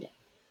understand it.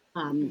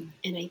 And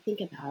I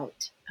think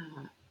about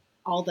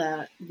all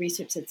the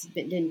research that's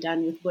been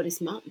done with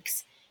Buddhist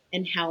monks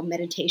and how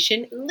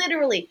meditation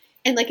literally,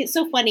 and like, it's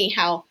so funny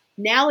how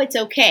now it's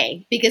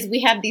okay because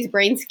we have these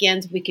brain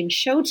scans we can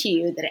show to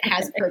you that it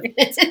has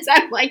purpose. And so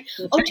I'm like,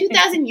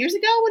 2,000 years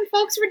ago when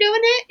folks were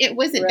doing it, it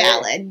wasn't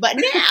valid. But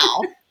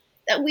now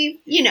that we've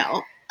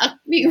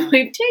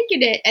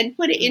taken it and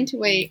put it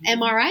into a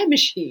MRI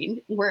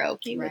machine, we're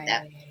okay with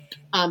that.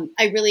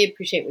 I really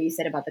appreciate what you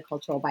said about the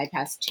cultural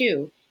bypass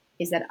too,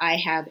 is that I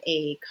have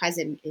a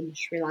cousin in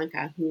Sri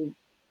Lanka who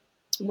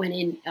went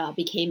in,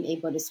 became a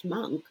Buddhist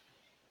monk.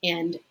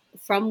 And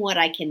from what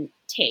I can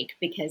take,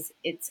 because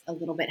it's a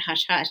little bit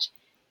hush-hush,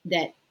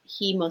 that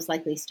he most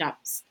likely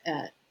struggles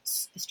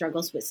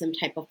with some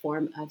type of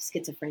form of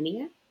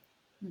schizophrenia.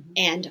 Mm-hmm.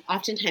 And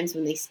oftentimes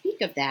when they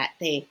speak of that,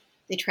 they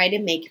try to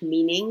make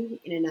meaning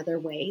in another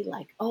way,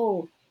 like,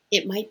 oh,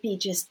 it might be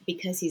just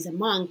because he's a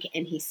monk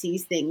and he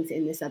sees things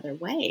in this other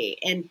way,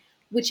 and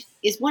which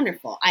is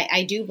wonderful.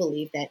 I do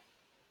believe that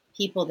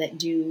people that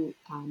do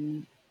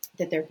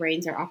that their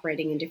brains are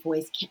operating in different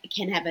ways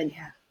can have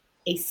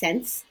a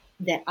sense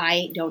that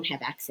I don't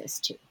have access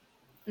to,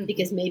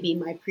 because maybe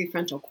my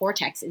prefrontal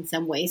cortex in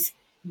some ways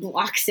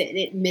blocks it,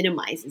 it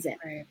minimizes it.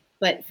 Right.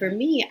 But for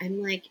me,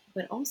 I'm like,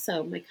 but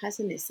also my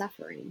cousin is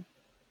suffering,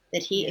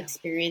 that he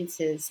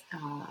experiences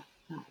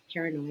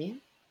paranoia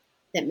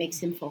that makes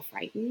him feel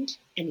frightened,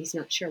 and he's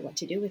not sure what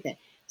to do with it.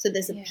 So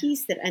there's a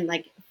piece that I'm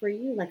like, for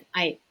you,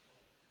 like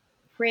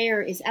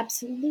prayer is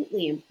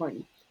absolutely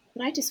important,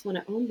 but I just want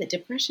to own that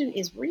depression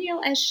is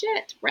real as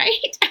shit,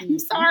 right? I'm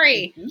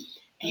sorry.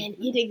 And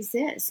it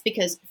exists,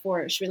 because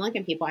for Sri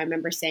Lankan people, I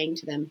remember saying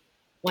to them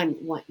when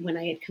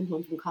I had come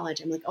home from college,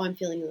 I'm like, oh, I'm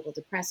feeling a little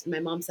depressed. And my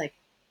mom's like,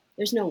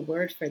 there's no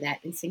word for that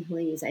in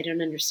Sinhalese. I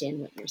don't understand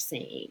what you're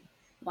saying.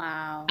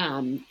 Wow.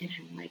 And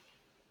I'm like,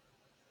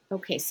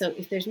 okay, so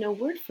if there's no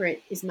word for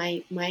it, is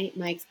my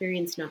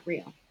experience not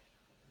real?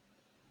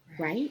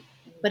 Right?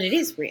 But it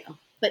is real,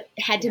 but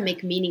had to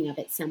make meaning of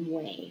it some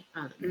way.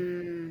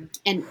 And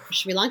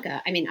Sri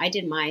Lanka, I mean, I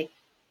did my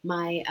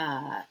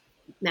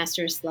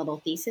master's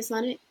level thesis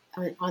on it,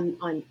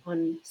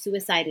 on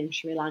suicide in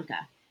Sri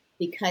Lanka,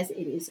 because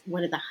it is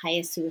one of the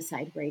highest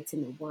suicide rates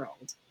in the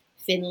world,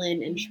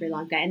 Finland and Sri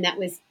Lanka. And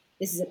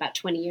this is about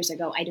 20 years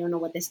ago. I don't know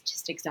what the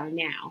statistics are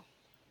now,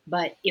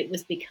 but it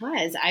was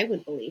because I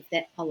would believe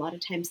that a lot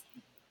of times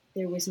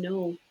there was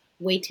no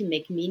way to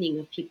make meaning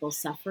of people's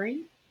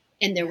suffering.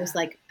 And there was,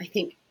 like, I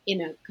think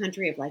in a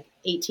country of like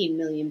 18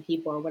 million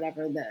people or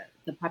whatever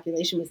the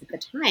population was at the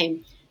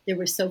time, there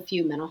were so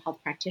few mental health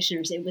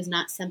practitioners. It was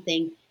not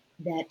something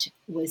that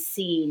was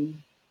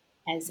seen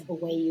as a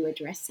way you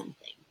address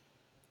something.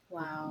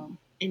 Wow.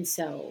 And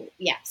so,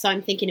 yeah, so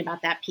I'm thinking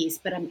about that piece,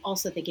 but I'm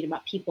also thinking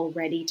about people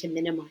ready to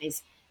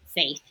minimize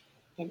faith.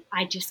 And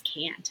I just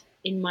can't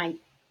in my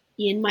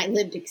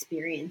lived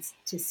experience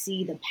to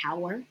see the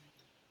power,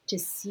 to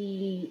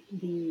see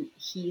the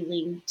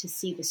healing, to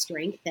see the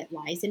strength that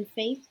lies in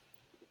faith.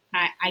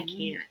 I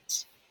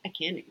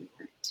can't ignore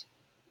it.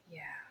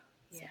 Yeah.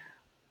 Yeah.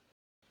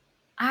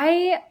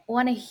 I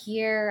want to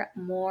hear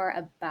more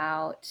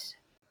about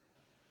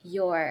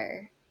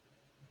your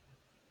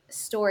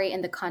story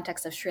in the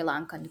context of Sri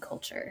Lankan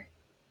culture,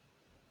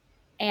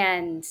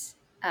 and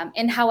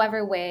in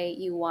however way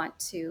you want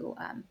to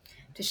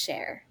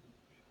share,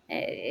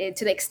 to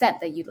the extent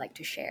that you'd like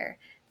to share.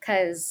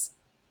 Because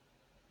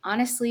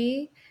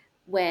honestly,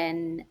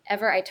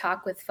 whenever I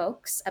talk with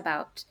folks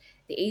about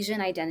the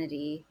Asian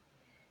identity,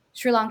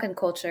 Sri Lankan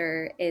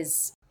culture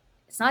is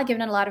it's not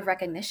given a lot of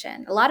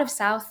recognition. A lot of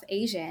Southeast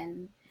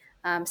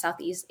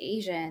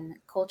Asian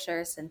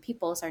cultures and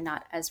peoples are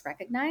not as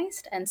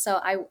recognized, and so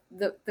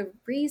the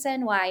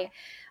reason why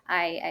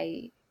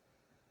I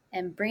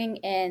am bringing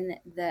in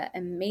the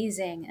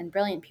amazing and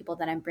brilliant people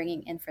that I'm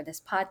bringing in for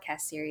this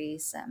podcast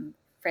series.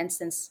 For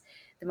instance,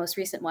 the most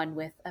recent one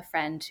with a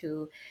friend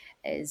who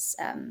is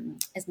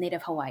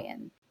Native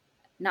Hawaiian.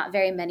 Not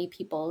very many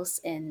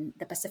peoples in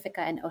the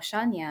Pacifica and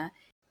Oceania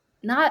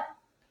not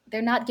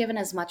they're not given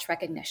as much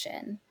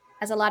recognition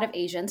as a lot of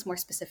Asians, more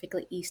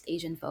specifically East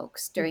Asian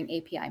folks, during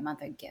API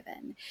month are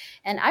given.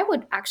 And I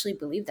would actually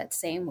believe that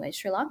same with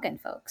Sri Lankan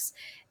folks.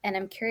 And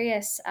I'm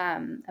curious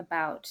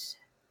about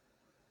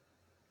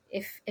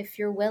if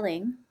you're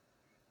willing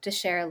to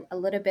share a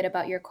little bit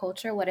about your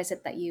culture. What is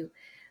it that you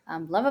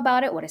love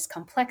about it? What is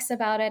complex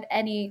about it?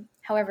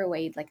 However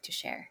way you'd like to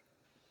share.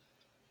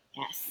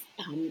 Yes,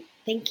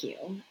 thank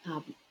you.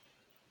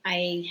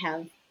 I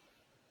have.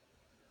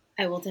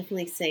 I will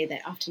definitely say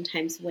that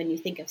oftentimes when you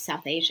think of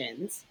South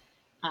Asians,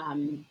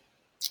 um,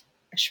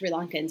 Sri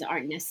Lankans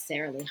aren't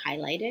necessarily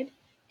highlighted,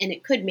 and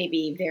it could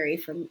maybe vary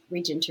from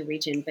region to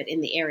region. But in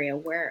the area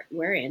where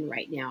we're in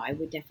right now, I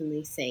would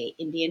definitely say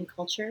Indian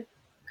culture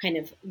kind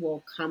of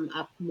will come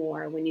up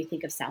more when you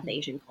think of South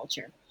Asian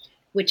culture,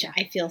 which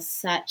I feel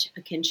such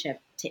a kinship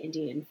to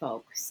Indian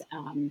folks.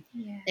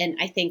 And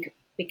I think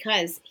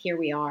because here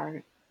we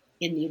are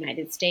in the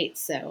United States,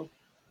 so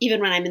even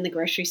when I'm in the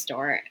grocery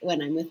store,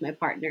 when I'm with my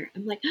partner,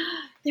 I'm like, oh,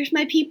 there's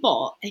my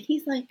people. And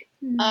he's like,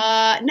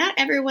 not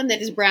everyone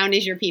that is brown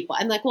is your people.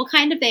 I'm like, well,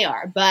 kind of they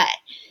are. But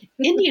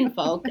Indian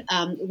folk,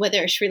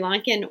 whether Sri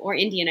Lankan or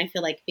Indian, I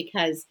feel like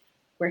because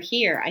we're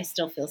here, I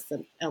still feel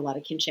a lot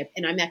of kinship.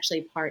 And I'm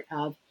actually part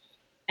of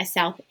a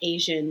South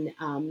Asian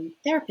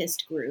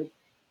therapist group,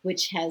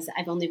 which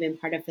I've only been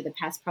part of for the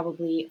past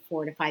probably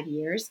 4 to 5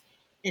 years,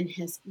 and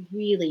has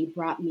really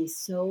brought me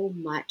so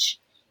much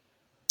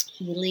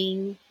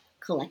healing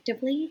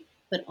collectively,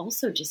 but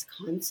also just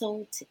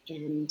consult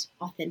and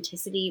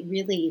authenticity,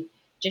 really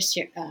just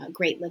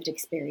great lived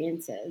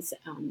experiences.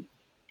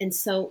 And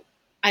so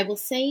I will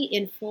say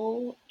in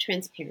full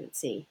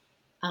transparency,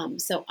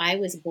 so I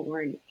was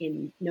born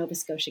in Nova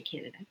Scotia,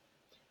 Canada.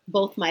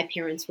 Both my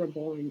parents were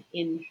born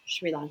in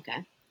Sri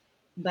Lanka,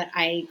 but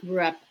I grew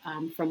up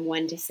from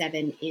 1 to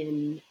 7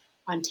 in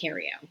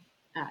Ontario,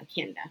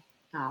 Canada.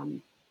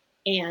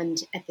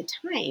 And at the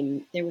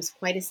time, there was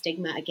quite a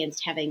stigma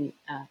against having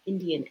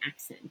Indian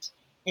accent.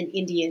 And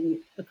Indian,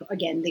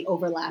 again, the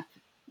overlap,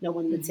 no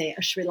one would say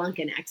a Sri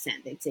Lankan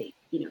accent. They'd say,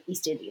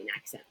 East Indian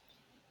accent.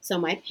 So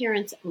my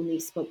parents only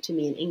spoke to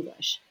me in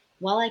English.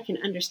 While I can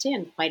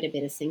understand quite a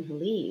bit of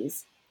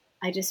Sinhalese,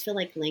 I just feel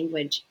like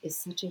language is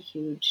such a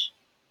huge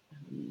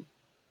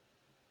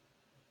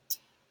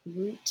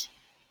root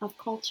of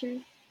culture.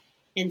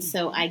 And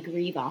so I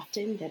grieve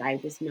often that I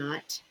was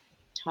not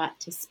taught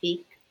to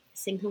speak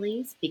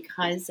Sinhalese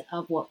because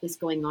of what was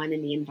going on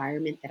in the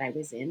environment that I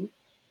was in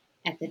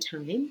at the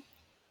time.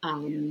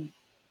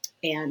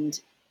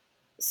 And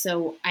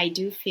so I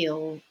do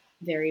feel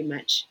very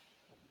much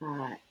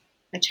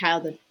a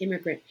child of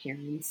immigrant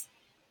parents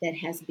that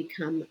has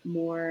become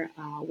more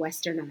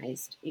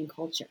westernized in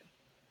culture.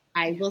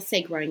 I will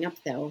say growing up,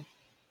 though,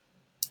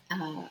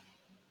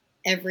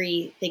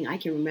 everything I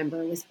can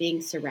remember was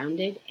being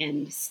surrounded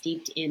and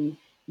steeped in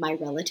my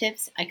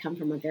relatives. I come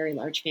from a very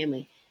large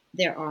family.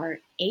 There are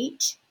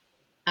 8,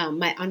 on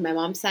my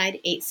mom's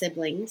side, 8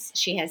 siblings.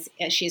 She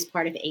is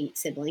part of 8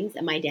 siblings,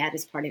 and my dad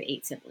is part of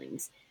 8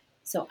 siblings.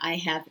 So I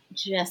have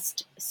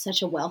just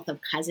such a wealth of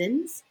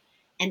cousins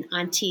and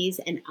aunties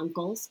and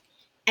uncles.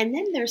 And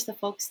then there's the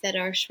folks that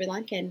are Sri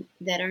Lankan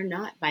that are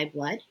not by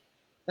blood,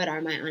 but are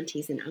my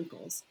aunties and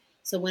uncles.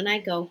 So when I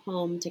go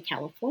home to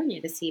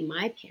California to see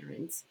my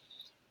parents,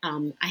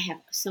 I have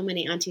so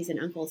many aunties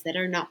and uncles that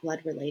are not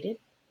blood related,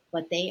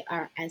 but they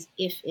are as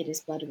if it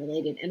is blood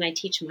related. And I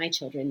teach my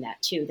children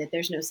that too, that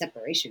there's no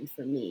separation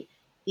from me.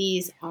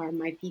 These are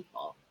my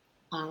people.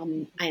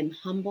 I am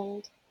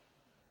humbled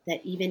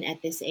that even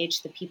at this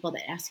age, the people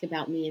that ask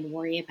about me and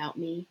worry about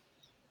me,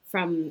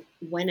 from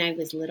when I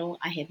was little,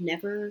 I have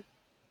never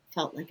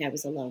felt like I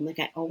was alone. Like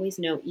I always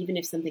know, even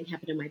if something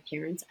happened to my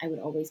parents, I would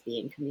always be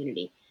in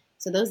community.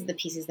 So those are the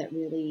pieces that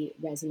really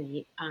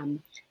resonate.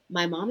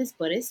 My mom is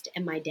Buddhist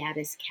and my dad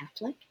is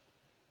Catholic.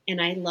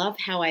 And I love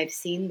how I've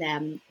seen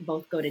them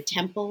both go to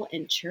temple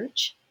and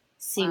church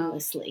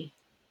seamlessly. Wow.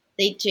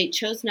 They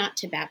chose not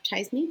to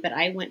baptize me, but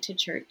I went to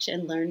church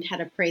and learned how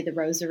to pray the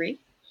rosary.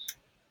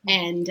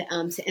 And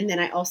then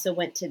I also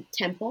went to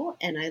temple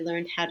and I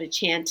learned how to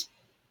chant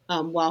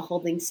while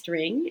holding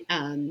string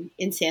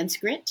in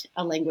Sanskrit,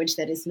 a language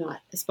that is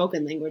not a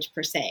spoken language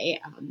per se.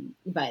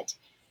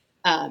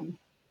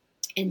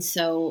 And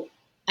so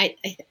I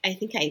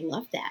think I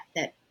love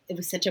that it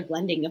was such a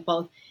blending of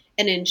both.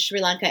 And in Sri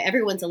Lanka,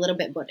 everyone's a little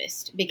bit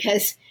Buddhist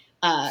because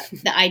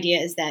the idea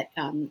is that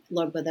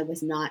Lord Buddha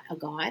was not a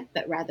god,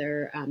 but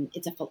rather and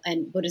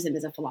Buddhism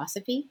is a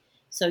philosophy.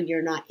 So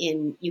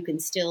you can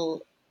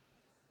still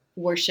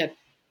worship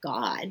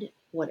God,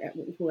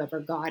 whoever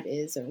God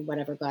is or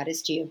whatever God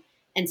is to you,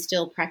 and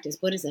still practice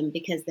Buddhism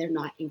because they're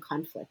not in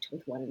conflict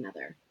with one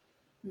another.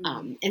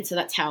 Mm-hmm. And so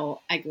that's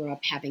how I grew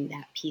up having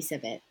that piece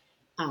of it.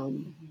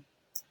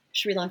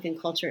 Sri Lankan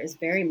culture is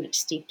very much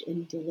steeped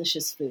in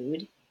delicious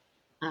food.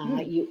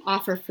 You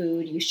offer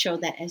food, you show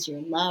that as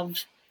your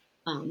love.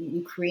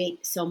 You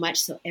create so much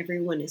so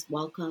everyone is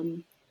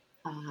welcome.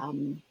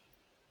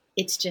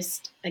 It's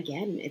just,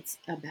 again, it's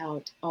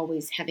about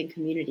always having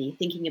community,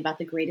 thinking about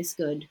the greatest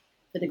good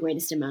for the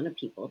greatest amount of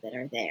people that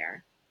are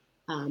there.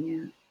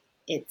 And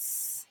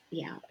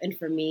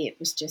for me, it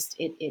was just,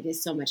 it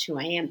is so much who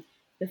I am.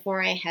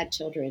 Before I had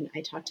children, I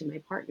talked to my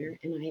partner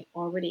and I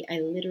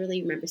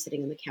literally remember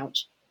sitting on the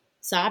couch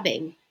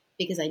sobbing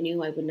because I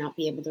knew I would not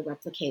be able to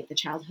replicate the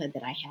childhood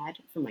that I had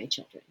for my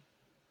children.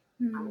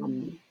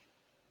 Mm.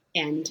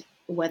 And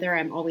whether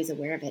I'm always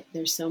aware of it,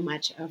 there's so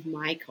much of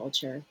my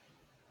culture,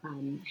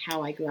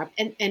 how I grew up.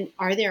 And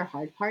are there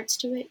hard parts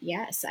to it?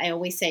 Yes. I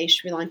always say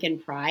Sri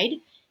Lankan pride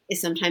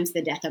is sometimes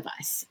the death of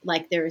us.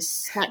 Like there is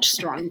such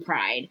strong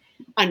pride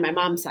on my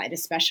mom's side,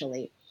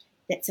 especially,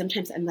 that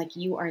sometimes I'm like,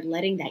 you are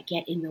letting that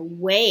get in the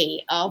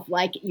way of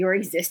like your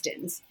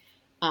existence.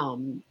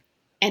 And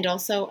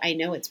also I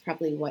know it's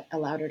probably what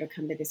allowed her to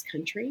come to this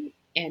country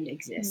and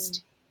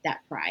exist,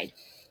 that pride.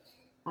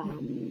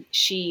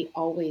 She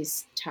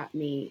always taught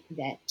me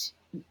that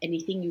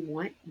anything you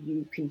want,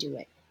 you can do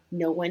it.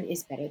 No one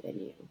is better than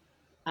you.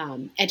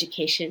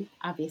 Education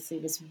obviously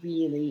was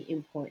really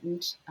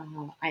important.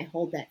 I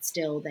hold that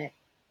still, that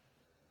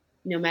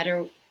no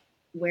matter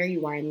where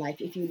you are in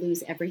life, if you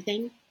lose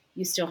everything,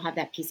 you still have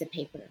that piece of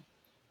paper.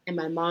 And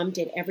my mom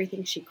did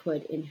everything she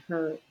could in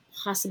her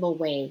possible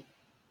way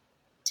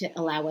to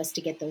allow us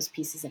to get those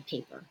pieces of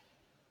paper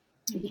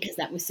because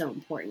that was so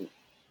important.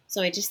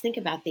 So I just think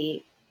about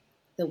the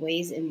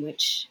ways in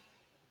which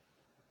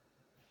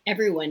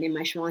everyone in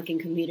my Sri Lankan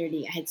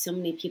community, I had so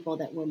many people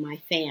that were my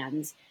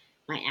fans,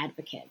 my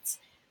advocates.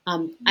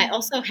 I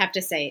also have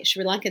to say,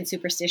 Sri Lankan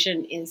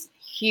superstition is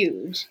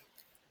huge.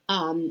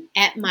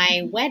 At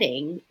my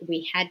wedding,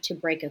 we had to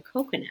break a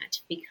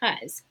coconut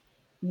because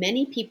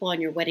many people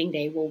on your wedding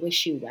day will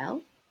wish you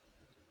well,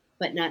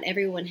 but not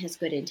everyone has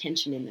good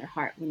intention in their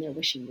heart when they're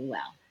wishing you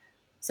well.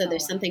 So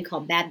there's something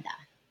called badda,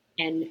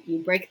 and you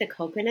break the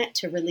coconut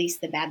to release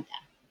the badda.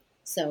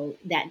 So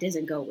that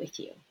doesn't go with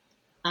you.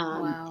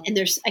 And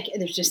there's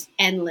just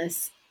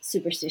endless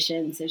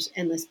superstitions. There's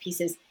endless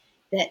pieces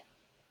that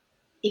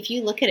if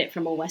you look at it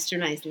from a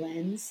westernized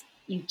lens,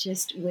 you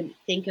just would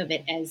think of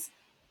it as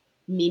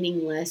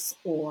meaningless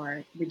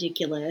or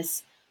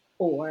ridiculous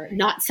or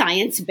not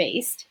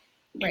science-based.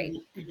 Right.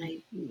 And I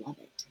love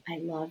it. I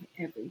love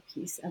every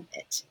piece of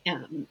it.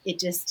 It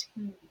just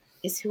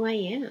is who I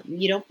am.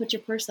 You don't put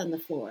your purse on the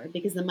floor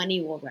because the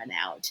money will run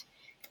out.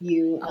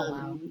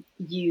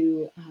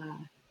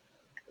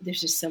 There's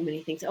just so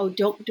many things. Oh,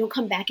 don't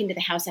come back into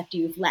the house after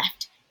you've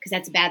left because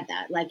that's bad.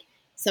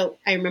 So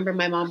I remember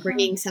my mom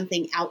bringing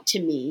something out to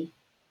me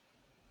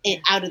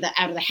out of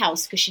the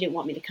house because she didn't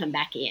want me to come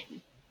back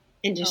in.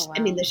 And just, I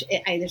mean,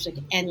 there's like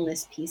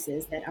endless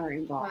pieces that are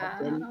involved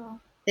and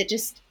that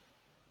just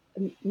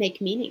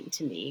make meaning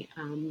to me.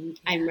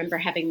 I remember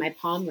having my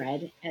palm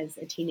read as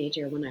a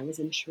teenager when I was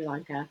in Sri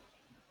Lanka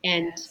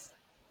and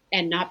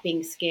not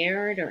being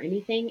scared or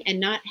anything and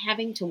not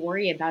having to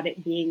worry about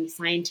it being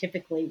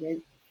scientifically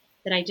read.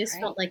 That I just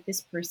felt like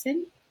this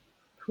person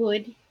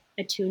could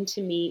attune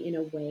to me in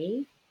a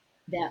way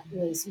that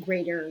was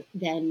greater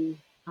than,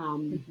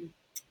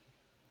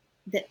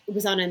 that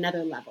was on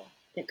another level,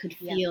 that could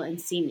feel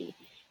and see me.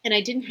 And I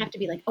didn't have to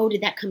be like, oh,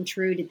 did that come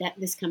true? Did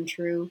this come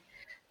true?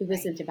 It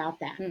wasn't about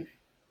that.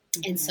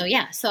 And so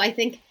I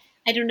think,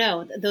 I don't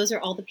know, those are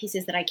all the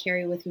pieces that I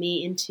carry with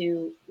me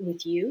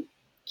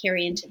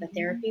carry into the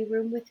therapy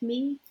room with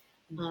me,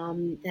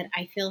 that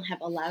I feel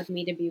have allowed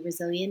me to be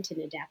resilient and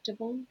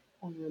adaptable.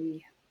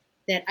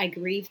 That I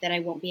grieve that I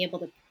won't be able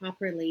to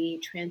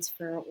properly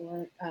transfer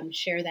or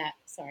share that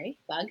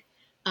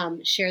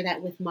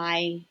with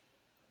my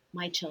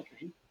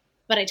children.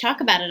 But I talk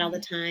about it all the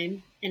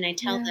time and I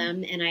tell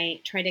them and I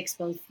try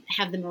to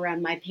have them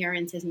around my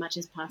parents as much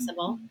as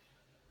possible.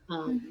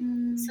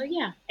 So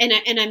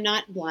and I'm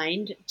not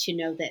blind to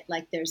know that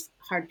like there's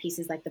hard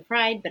pieces like the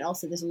pride, but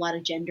also there's a lot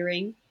of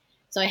gendering.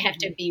 So I have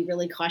to be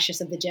really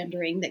cautious of the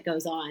gendering that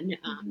goes on.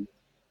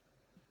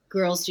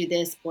 Girls do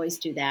this, boys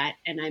do that.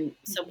 And I'm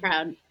so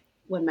proud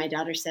when my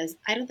daughter says,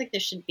 I don't think there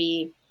should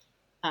be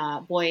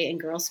boy and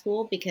girl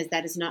school because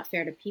that is not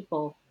fair to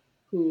people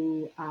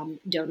who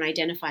don't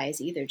identify as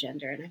either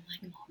gender. And I'm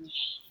like, oh,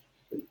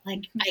 yay.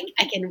 Like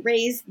I can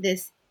raise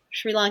this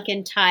Sri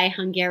Lankan, Thai,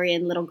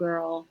 Hungarian little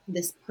girl,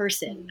 this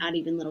person, not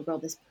even little girl,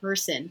 this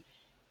person,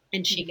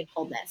 and she can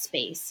hold that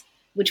space,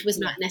 which was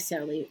not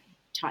necessarily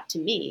taught to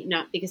me,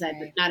 not because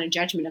I'm not a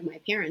judgment of my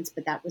parents,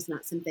 but that was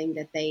not something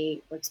that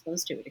they were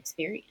exposed to and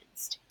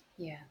experienced.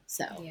 Yeah.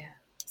 So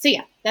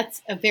yeah,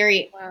 that's a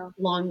very Wow.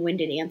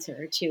 long-winded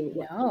answer to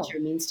what culture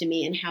means to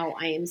me and how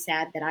I am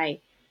sad that I,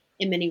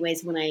 in many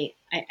ways, when I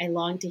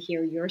long to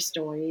hear your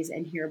stories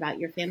and hear about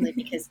your family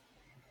because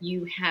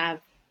you have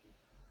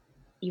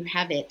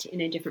it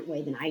in a different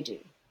way than I do.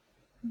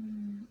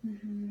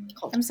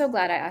 I'm so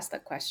glad I asked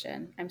that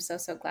question. I'm so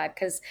glad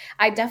because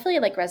I definitely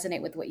like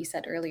resonate with what you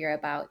said earlier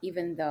about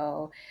even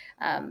though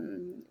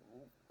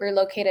we're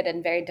located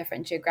in very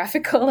different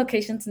geographical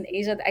locations in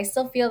Asia, I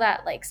still feel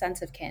that like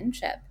sense of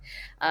kinship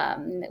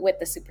with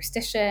the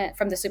superstition,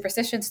 from the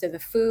superstitions to the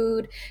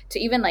food to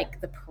even like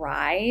the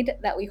pride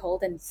that we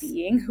hold in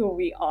being who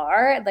we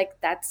are. Like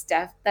that's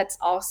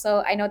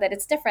also, I know that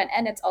it's different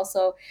and it's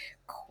also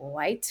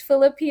quite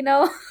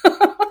Filipino.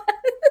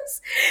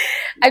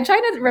 I'm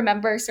trying to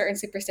remember certain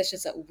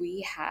superstitions that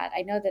we had.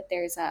 I know that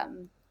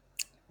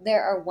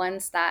there are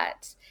ones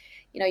that,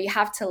 you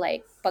have to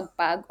like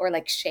bug or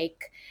like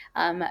shake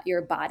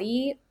your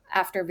body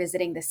after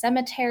visiting the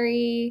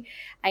cemetery.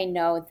 I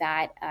know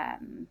that,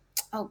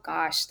 oh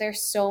gosh,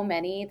 there's so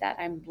many that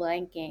I'm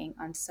blanking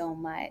on so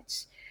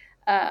much.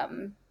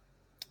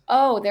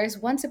 There's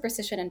one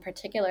superstition in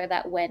particular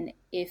that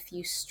if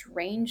you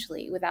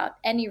strangely, without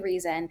any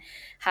reason,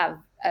 have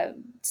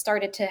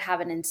started to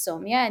have an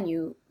insomnia and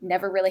you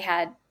never really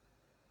had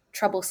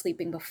trouble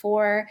sleeping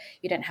before,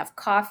 you didn't have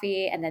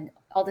coffee, and then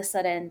all of a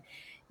sudden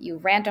you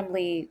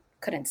randomly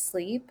couldn't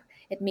sleep,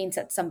 it means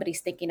that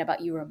somebody's thinking about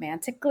you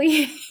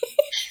romantically.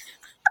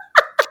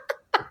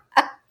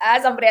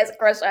 Somebody has a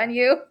crush on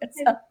you.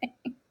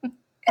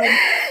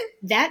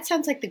 That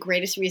sounds like the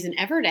greatest reason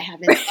ever to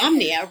have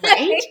insomnia,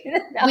 right?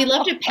 We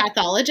love to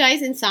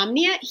pathologize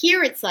insomnia.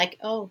 Here it's like,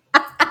 oh,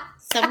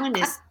 someone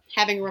is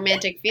having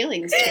romantic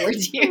feelings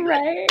towards you.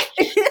 Right.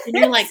 And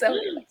you're like,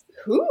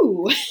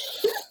 who?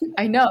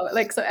 I know.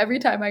 Like, so every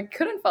time I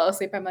couldn't fall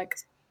asleep, I'm like,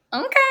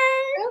 okay,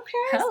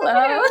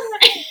 hello.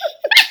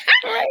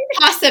 Right.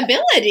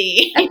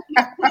 Possibility.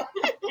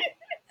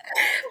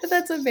 But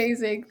that's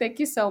amazing. Thank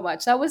you so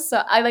much. That was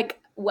so, I like,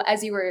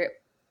 as you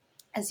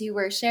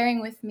were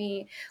sharing with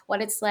me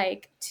what it's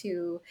like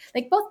to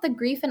like both the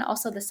grief and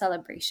also the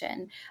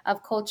celebration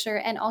of culture,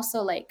 and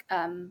also like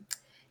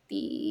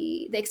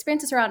the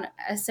experiences around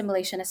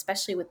assimilation,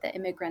 especially with the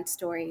immigrant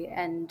story,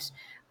 and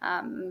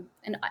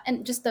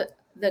just the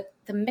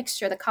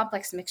mixture, the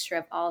complex mixture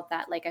of all of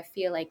that. Like I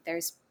feel like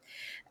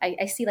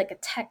I see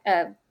like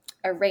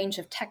a range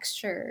of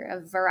texture, a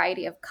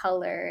variety of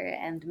color,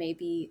 and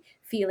maybe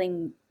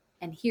feeling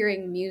and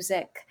hearing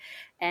music,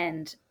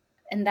 and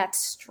that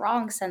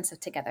strong sense of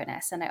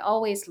togetherness. And I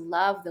always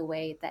love the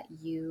way that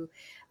you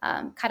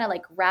kind of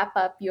like wrap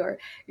up your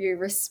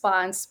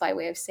response by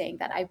way of saying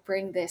that I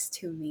bring this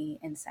to me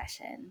in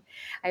session.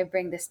 I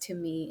bring this to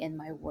me in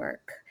my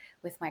work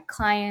with my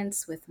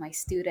clients, with my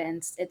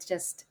students. It's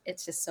just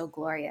so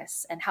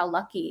glorious. And how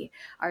lucky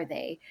are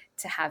they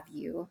to have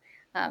you?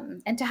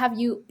 And to have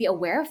you be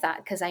aware of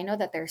that, because I know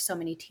that there are so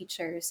many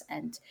teachers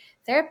and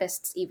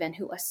therapists even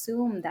who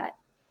assume that,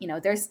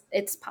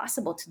 it's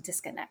possible to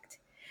disconnect,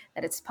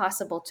 that it's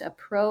possible to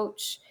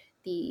approach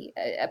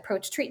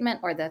treatment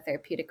or the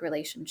therapeutic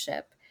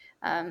relationship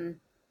and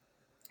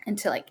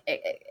to like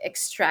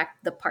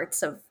extract the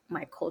parts of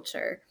my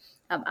culture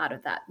out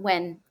of that,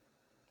 when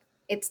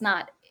it's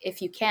not if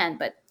you can,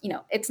 but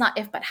it's not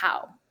if but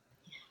how.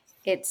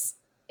 It's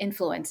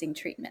influencing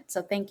treatment.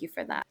 So thank you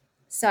for that.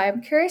 So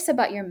I'm curious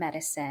about your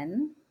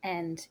medicine.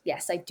 And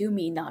yes, I do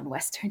mean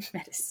non-Western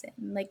medicine.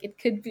 Like it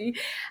could be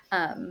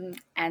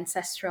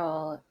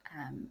ancestral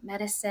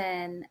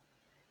medicine.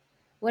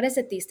 What is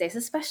it these days,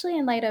 especially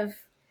in light of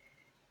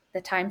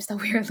the times that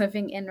we are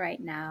living in right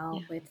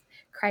now, with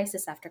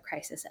crisis after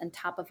crisis on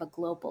top of a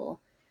global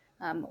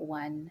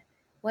one?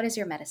 What is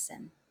your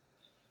medicine?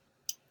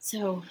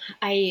 So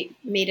I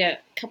made a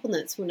couple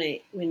notes when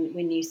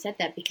you said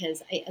that,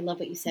 because I love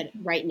what you said.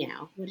 Right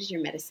now, what is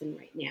your medicine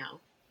right now?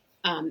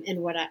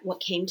 And what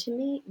came to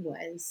me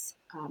was,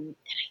 and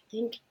I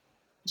think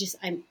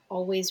I'm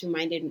always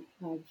reminded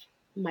of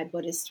my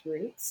Buddhist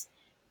roots,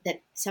 that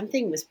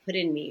something was put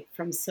in me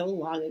from so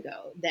long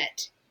ago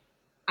that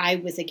I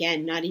was,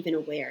 again, not even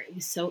aware. It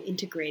was so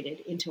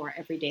integrated into our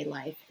everyday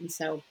life. And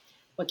so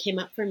what came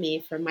up for me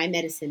for my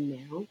medicine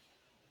now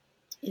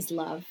is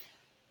love,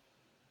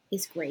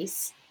 is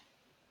grace,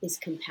 is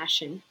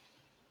compassion,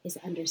 is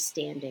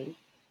understanding,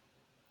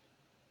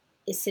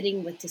 is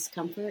sitting with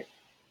discomfort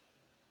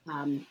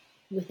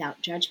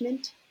without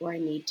judgment or a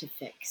need to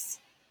fix.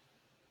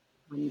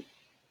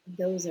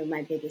 those are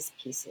my biggest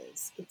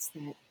pieces. It's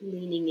that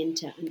leaning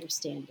into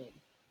understanding,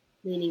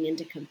 leaning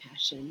into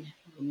compassion,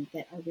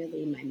 that are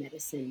really my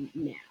medicine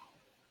now.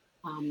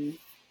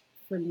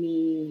 For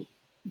me,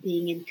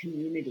 being in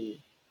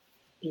community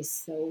is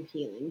so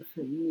healing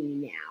for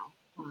me now.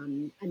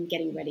 I'm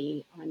getting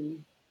ready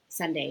on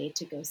Sunday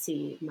to go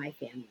see my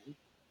family.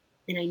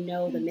 And I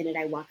know the minute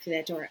I walk through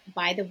that door,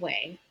 by the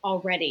way,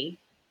 already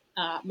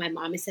my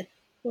mom has said,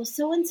 well,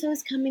 so-and-so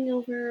is coming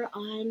over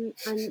on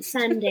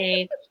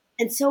Sunday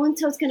and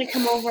so-and-so is going to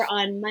come over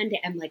on Monday.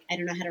 I'm like, I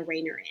don't know how to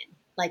rein her in.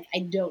 Like, I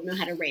don't know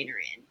how to rein her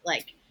in.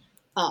 Like,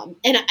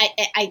 and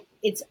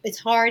it's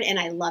hard and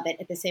I love it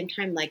at the same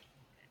time. Like,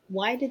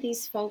 why do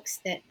these folks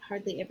that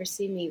hardly ever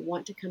see me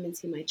want to come and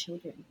see my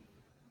children,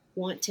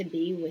 want to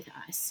be with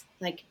us?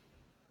 Like,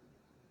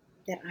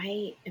 that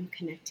I am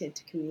connected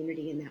to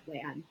community in that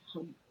way. I'm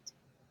humbled.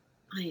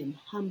 I am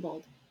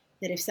humbled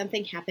that if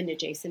something happened to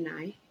Jason and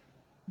I,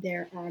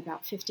 there are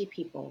about 50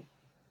 people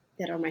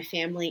that are my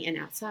family and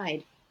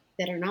outside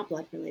that are not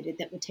blood related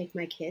that would take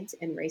my kids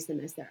and raise them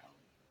as their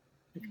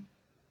own.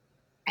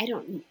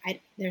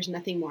 Like, there's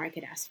nothing more I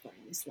could ask for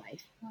in this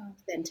life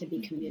than to be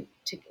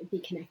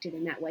connected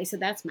in that way. So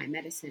that's my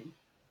medicine.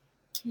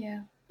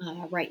 Yeah.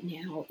 Right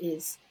now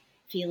is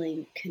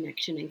feeling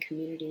connection and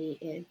community.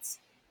 It's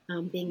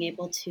being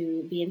able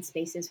to be in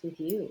spaces with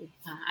you.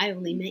 I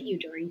only met you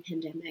during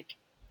pandemic,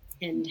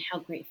 and how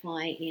grateful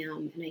I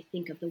am. And I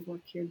think of the work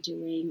you're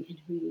doing and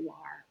who you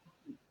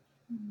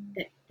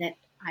are, that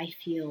I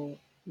feel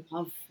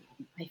love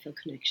from, I feel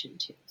connection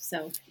to.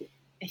 So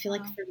I feel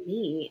like for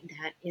me,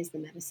 that is the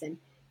medicine.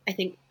 I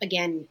think,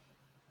 again,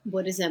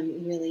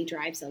 Buddhism really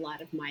drives a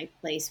lot of my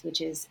place, which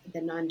is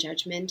the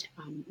non-judgment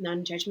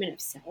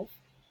of self.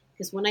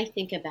 Because when I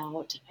think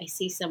about, I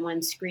see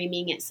someone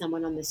screaming at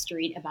someone on the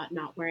street about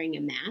not wearing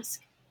a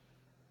mask,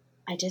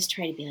 I just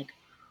try to be like,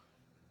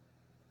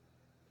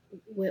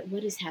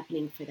 what is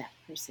happening for that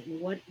person?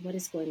 What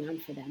is going on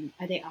for them?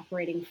 Are they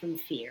operating from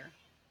fear?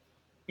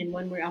 And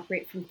when we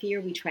operate from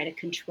fear, we try to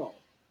control.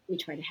 We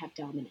try to have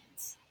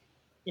dominance.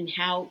 And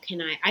how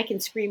can I can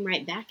scream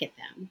right back at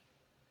them,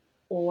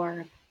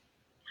 or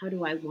how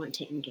do I want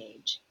to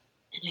engage?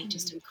 And I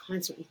just am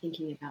constantly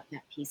thinking about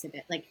that piece of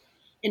it. Like,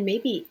 and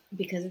maybe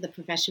because of the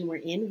profession we're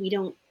in, we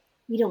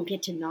don't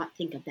get to not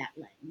think of that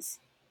lens.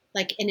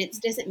 Like, and it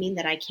doesn't mean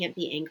that I can't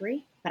be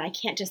angry, but I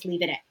can't just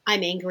leave it at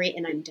I'm angry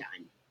and I'm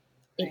done.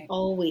 It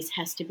always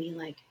has to be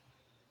like,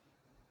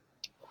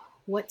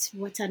 what's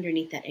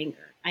underneath that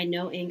anger? I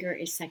know anger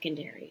is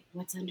secondary.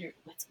 What's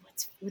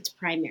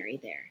primary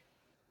there?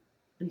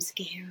 I'm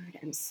scared.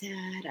 I'm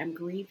sad. I'm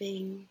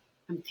grieving.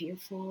 I'm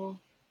fearful.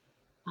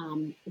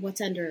 What's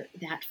under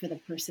that for the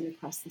person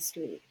across the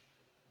street?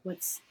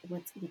 What's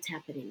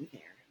happening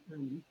there?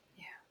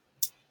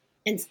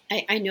 And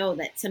I know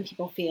that some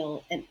people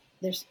feel, and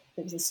there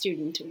was a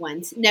student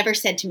once, never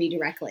said to me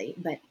directly,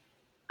 but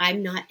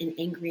I'm not an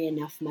angry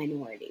enough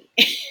minority.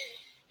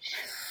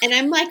 And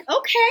I'm like,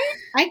 okay,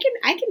 I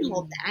can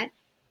hold that.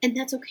 And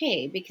that's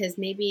okay, because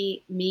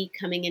maybe me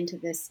coming into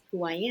this,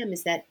 who I am,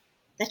 is that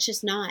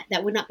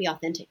would not be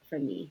authentic for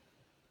me.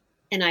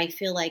 And I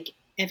feel like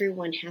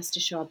everyone has to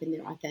show up in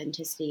their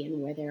authenticity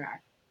and where they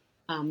are.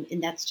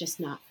 And that's just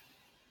not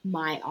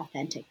my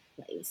authentic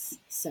place.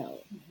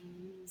 So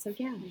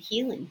yeah,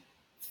 healing,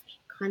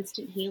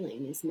 constant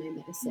healing is my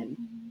medicine,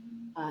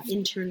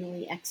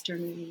 internally,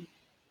 externally.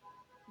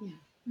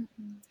 Yeah.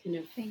 Kind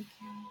of. Thank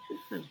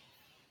you.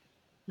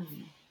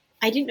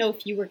 I didn't know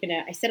if you were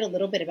I said a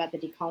little bit about the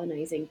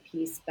decolonizing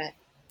piece, but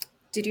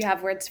Did you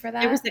have words for that?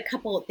 there was a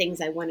couple of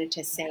things I wanted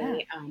to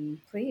say.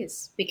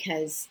 Please.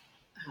 Because,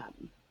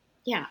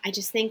 I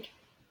just think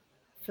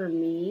for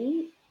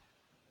me,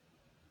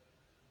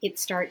 it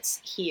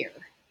starts here,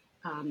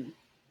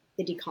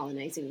 the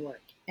decolonizing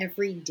work.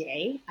 Every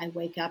day I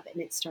wake up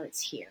and it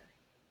starts here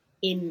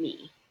in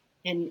me,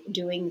 and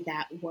doing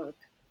that work,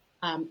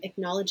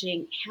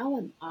 acknowledging how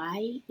am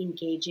I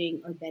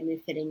engaging or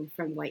benefiting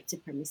from white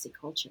supremacy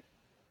culture,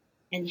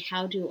 and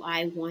how do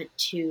I want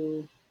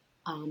to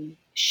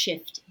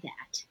shift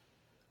that.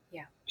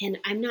 Yeah. And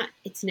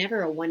it's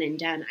never a one and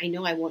done. I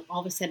know I won't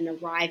all of a sudden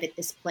arrive at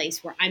this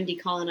place where I'm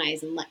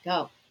decolonized and let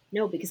go.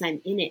 No, because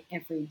I'm in it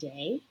every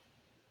day.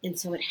 And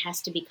so it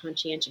has to be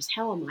conscientious.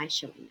 How am I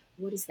showing up?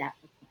 What does that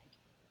look like?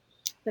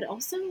 But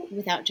also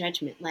without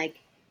judgment. Like,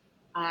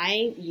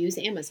 I use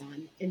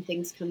Amazon and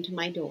things come to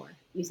my door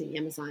using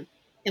Amazon.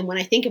 And when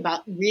I think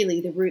about really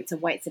the roots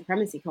of white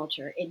supremacy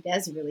culture, it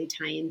does really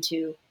tie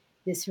into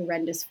this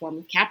horrendous form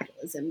of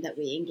capitalism that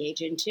we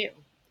engage in too.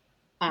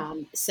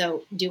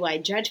 So do I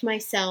judge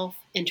myself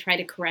and try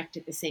to correct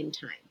at the same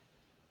time?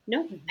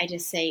 No, I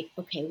just say,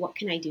 okay, what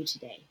can I do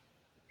today?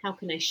 How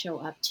can I show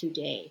up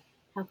today?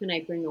 How can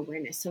I bring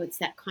awareness? So it's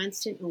that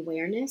constant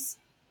awareness,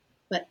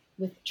 but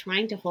with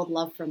trying to hold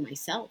love for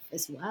myself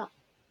as well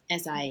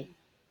as I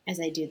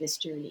do this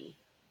journey,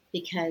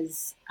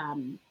 because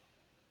I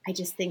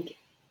think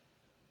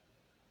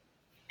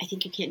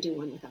you can't do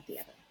one without the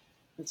other.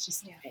 It's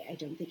just, I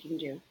don't think you can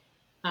do.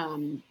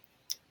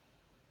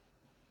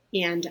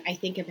 And I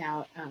think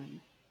about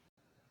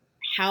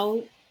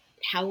how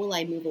will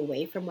I move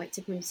away from white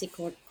supremacy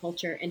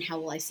culture, and how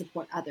will I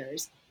support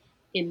others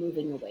in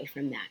moving away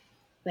from that?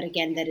 But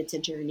again, that it's a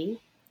journey,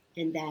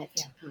 and that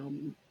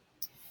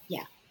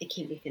it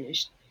can't be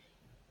finished.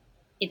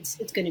 It's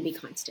going to be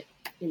constant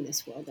in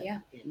this world that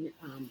we're in.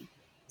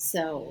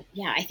 So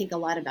I think a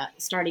lot about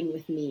starting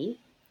with me,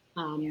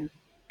 and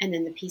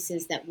then the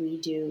pieces that we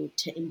do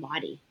to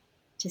embody,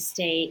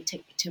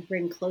 to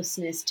bring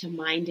closeness to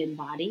mind and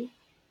body,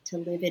 to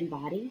live in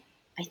body.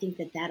 I think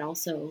that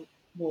also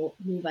will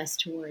move us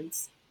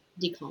towards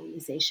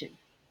decolonization,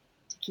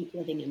 to keep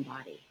living in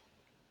body.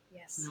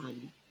 Yes.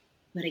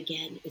 But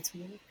again, it's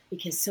work,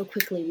 because so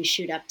quickly we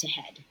shoot up to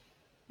head,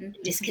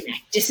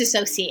 disconnect,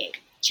 disassociate,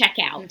 check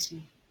out.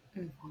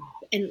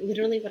 And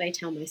literally what I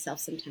tell myself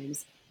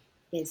sometimes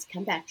is,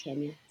 come back,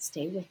 Tanya,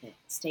 stay with it,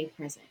 stay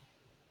present.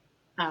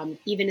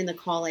 Even in the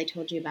call I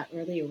told you about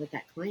earlier with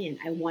that client,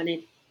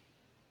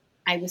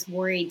 I was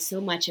worried so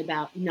much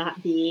about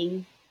not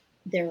being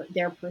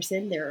their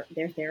person, their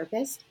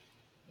therapist.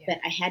 But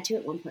I had to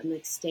at one point. I'm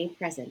like, stay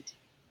present,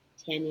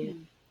 Tanya,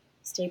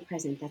 stay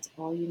present. That's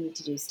all you need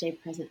to do. Stay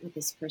present with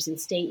this person.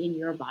 Stay in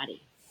your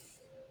body.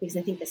 Because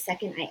I think the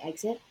second I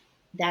exit,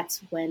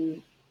 that's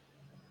when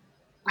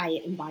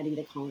I embody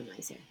the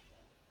colonizer,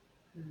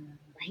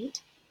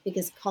 right?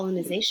 Because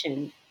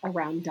colonization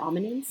around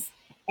dominance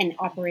and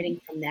operating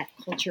from that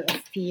culture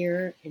of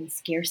fear and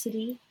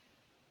scarcity.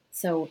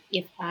 So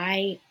if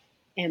I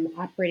am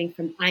operating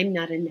from I'm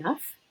not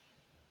enough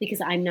because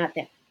I'm not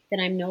there,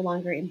 then I'm no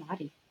longer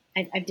embodied.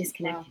 I've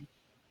disconnected. Wow.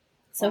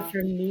 So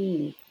for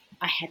me,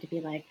 I had to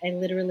be like, I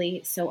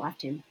literally so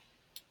often,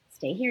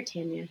 stay here,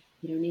 Tanya.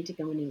 You don't need to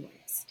go anywhere.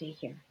 Stay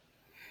here.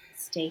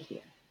 Stay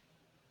here.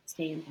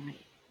 Stay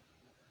embodied.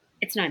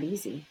 It's not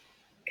easy,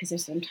 because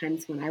there's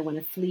sometimes when I want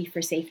to flee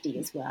for safety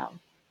as well.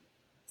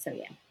 So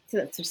so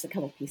that's just a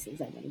couple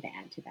pieces I wanted to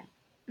add to that.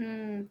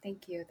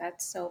 Thank you.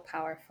 That's so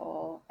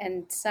powerful,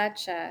 and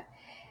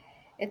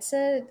it's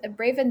a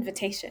brave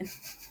invitation.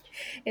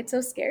 It's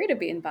so scary to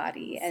be in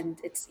body, and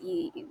it's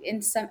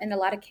in a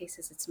lot of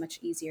cases it's much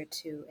easier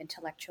to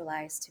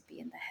intellectualize, to be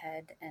in the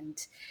head,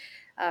 and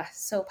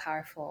so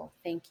powerful.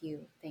 Thank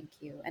you,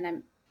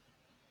 and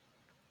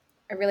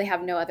I really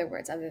have no other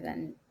words other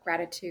than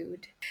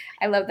gratitude.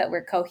 I love that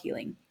we're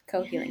co-healing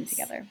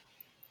together.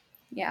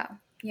 Yeah.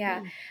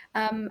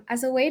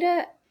 As a way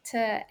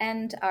to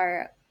end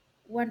our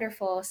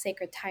wonderful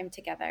sacred time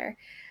together,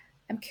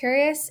 I'm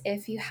curious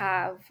if you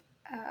have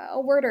a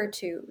word or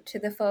two to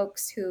the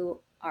folks who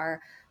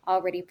are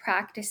already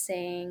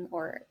practicing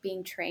or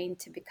being trained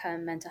to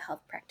become mental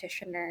health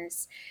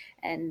practitioners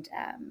and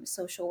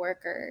social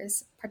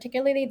workers,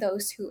 particularly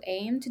those who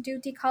aim to do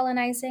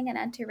decolonizing and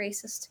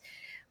anti-racist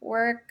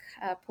work,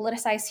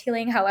 politicized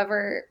healing,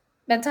 however,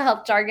 mental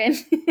health jargon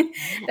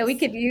that we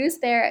could use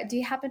there. Do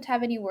you happen to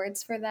have any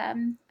words for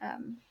them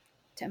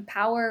to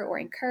empower or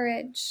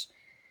encourage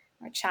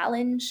or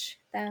challenge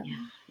them?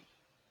 Yeah.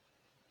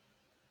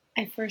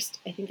 I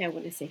think I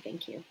want to say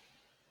thank you.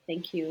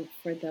 Thank you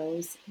for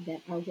those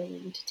that are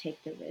willing to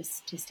take the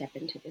risk to step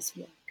into this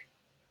work.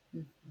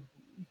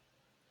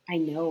 I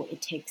know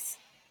it takes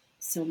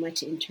so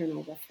much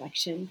internal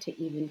reflection to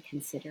even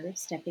consider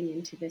stepping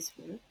into this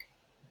work.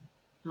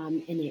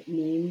 And it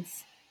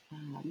means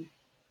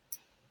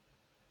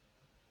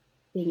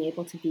being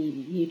able to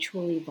be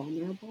mutually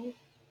vulnerable,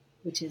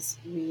 which is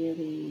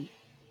really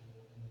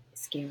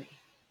scary.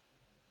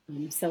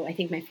 So I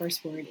think my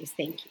first word is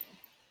thank you.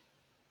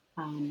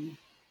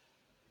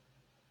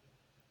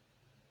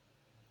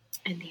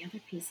 And the other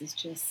piece is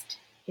just,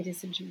 it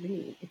is a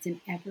journey. It's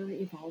an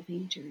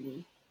ever-evolving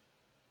journey.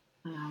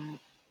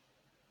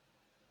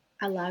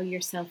 Allow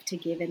yourself to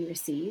give and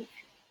receive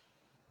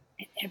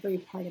at every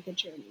part of the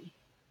journey.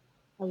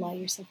 Allow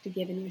yourself to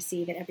give and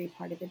receive at every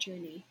part of the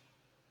journey.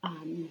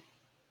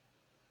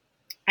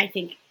 I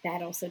think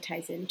that also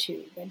ties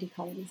into the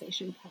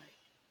decolonization part,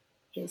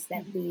 is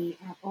that we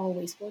are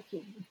always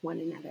working with one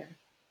another.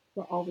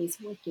 We're always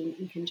working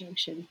in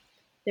conjunction.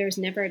 There's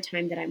never a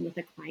time that I'm with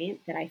a client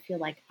that I feel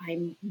like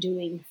I'm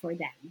doing for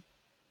them,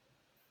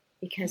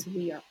 because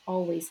we are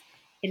always,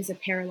 it is a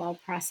parallel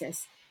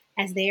process.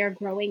 As they are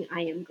growing,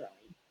 I am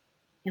growing,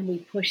 and we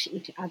push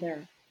each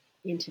other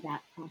into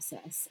that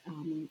process.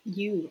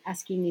 You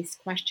asking these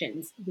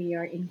questions, we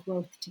are in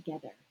growth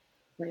together.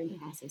 We're in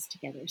process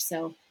together.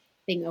 So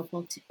being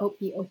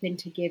be open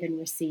to give and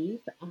receive,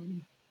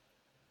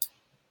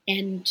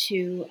 and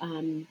to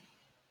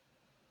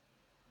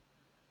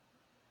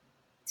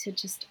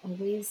just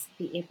always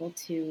be able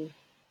to.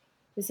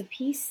 There's a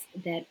piece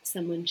that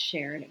someone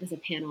shared. It was a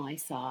panel I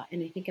saw,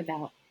 and I think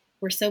about,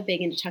 we're so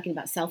big into talking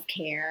about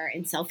self-care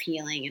and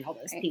self-healing and all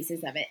those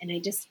pieces of it, and I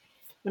just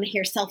want to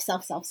hear self,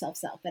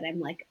 but I'm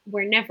like,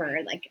 we're never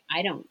like,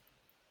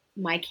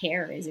 my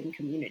care is in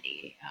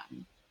community.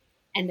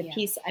 And the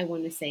piece I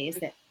want to say is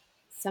that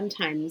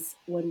sometimes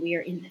when we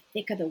are in the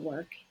thick of the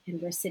work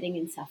and we're sitting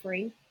in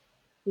suffering,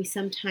 we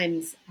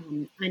sometimes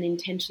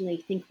unintentionally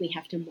think we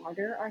have to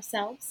martyr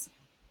ourselves.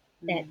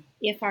 That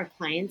if our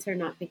clients are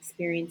not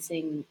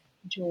experiencing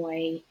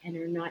joy and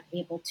are not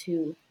able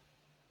to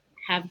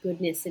have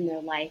goodness in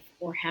their life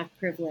or have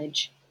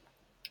privilege,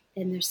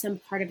 then there's some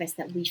part of us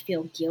that we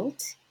feel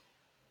guilt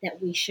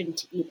that we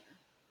shouldn't either.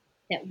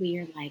 That we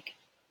are like,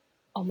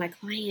 oh, my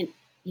client,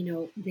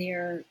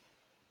 they're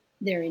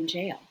in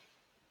jail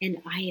and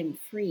I am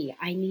free.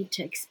 I need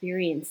to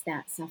experience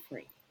that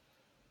suffering.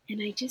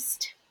 And I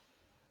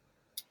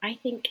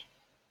think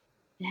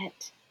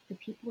that the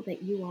people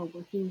that you are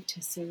working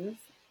to serve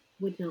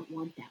would not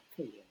want that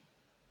for you.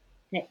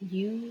 That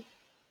you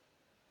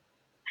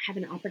have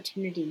an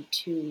opportunity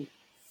to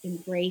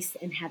embrace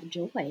and have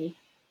joy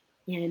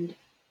and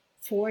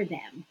for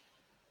them.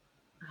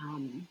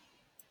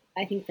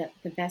 I think that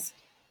the best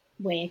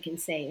way I can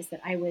say is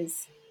that I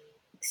was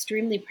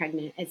extremely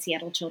pregnant at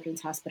Seattle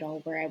Children's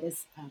Hospital, where I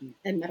was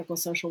a medical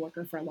social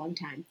worker for a long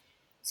time,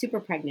 super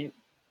pregnant.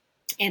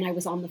 And I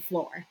was on the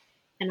floor.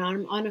 And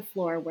I'm on a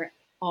floor where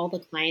all the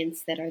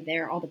clients that are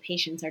there, all the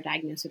patients are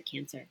diagnosed with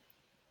cancer.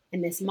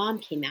 And this mom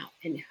came out,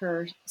 and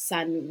her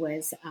son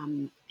was,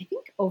 I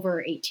think,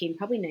 over 18,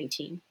 probably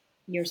 19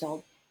 years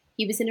old.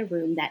 He was in a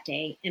room that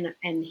day, and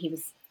he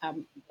was,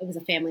 it was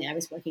a family I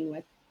was working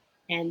with,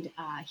 and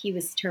he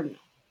was terminal.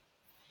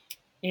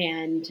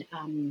 And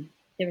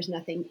there was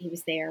nothing. He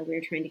was there. We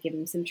were trying to give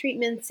him some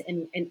treatments,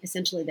 and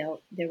essentially,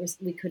 though,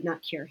 we could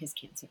not cure his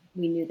cancer.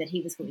 We knew that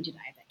he was going to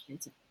die of that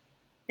cancer.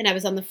 And I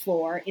was on the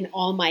floor in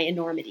all my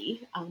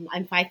enormity.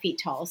 I'm 5 feet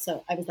tall,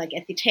 so I was like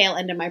at the tail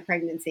end of my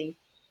pregnancy.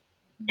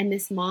 And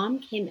this mom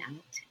came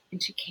out,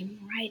 and she came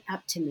right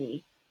up to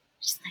me.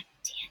 She's like,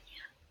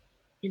 Tanya.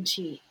 And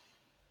she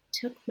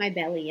took my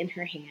belly in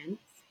her hands,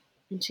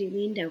 and she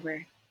leaned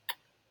over,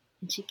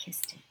 and she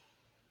kissed it.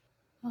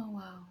 Oh,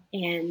 wow.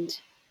 And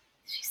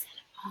she said,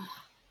 oh,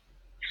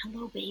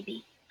 hello,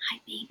 baby. Hi,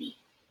 baby.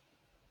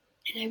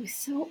 And I was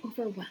so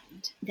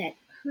overwhelmed that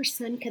her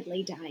son could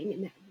lay dying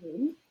in that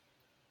room,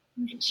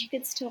 and she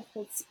could still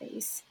hold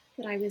space,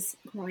 that I was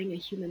growing a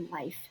human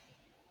life,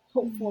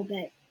 hopeful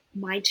that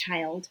my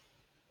child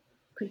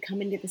could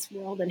come into this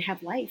world and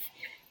have life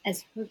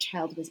as her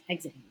child was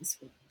exiting this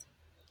world.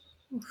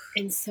 Oof.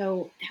 And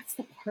so that's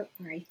the part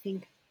where I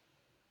think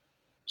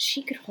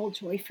she could hold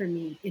joy for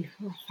me in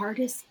her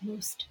hardest,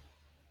 most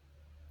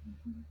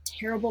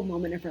terrible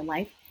moment of her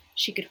life.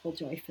 She could hold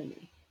joy for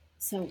me.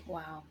 So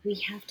wow, we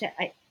have to,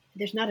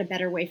 there's not a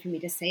better way for me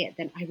to say it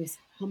than I was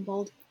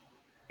humbled,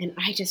 and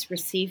I just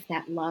received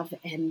that love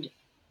and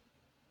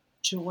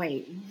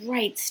joy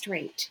right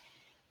straight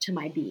to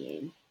my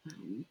being.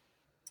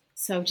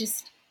 So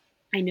just,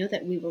 I know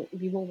that we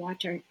will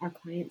watch our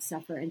clients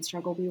suffer and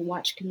struggle. We will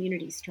watch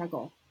communities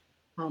struggle.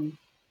 And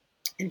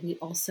we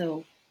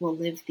also will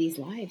live these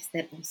lives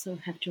that also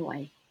have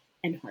joy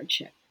and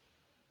hardship.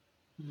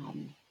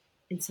 And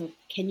so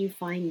can you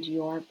find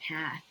your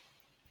path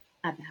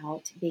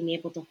about being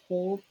able to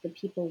hold the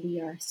people we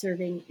are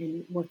serving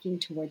and working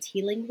towards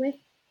healing with,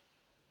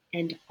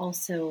 and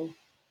also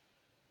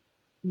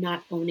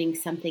not owning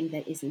something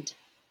that isn't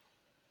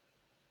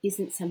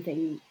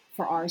something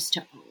for ours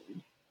to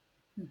own.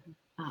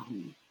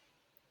 Mm-hmm.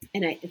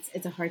 And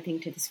it's a hard thing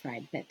to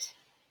describe, but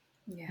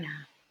yeah.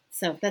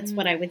 So that's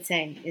what I would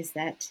say, is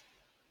that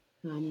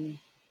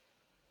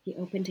be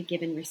open to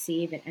give and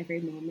receive at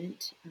every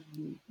moment.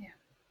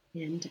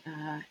 And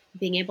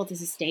being able to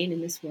sustain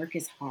in this work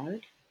is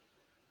hard.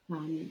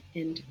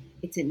 And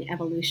it's an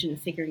evolution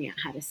of figuring out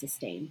how to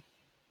sustain.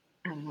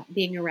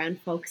 Being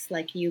around folks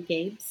like you,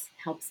 Gabes,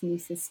 helps me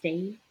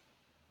sustain,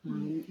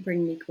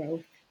 bring me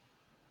growth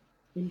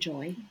and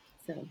joy.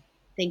 So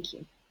thank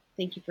you.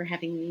 Thank you for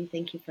having me.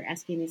 Thank you for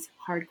asking these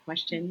hard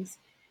questions.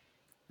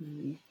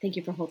 Thank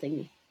you for holding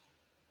me.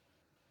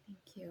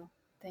 Thank you.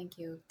 Thank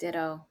you.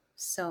 Ditto.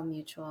 So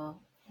mutual.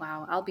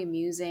 Wow. I'll be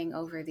musing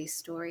over these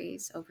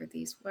stories, over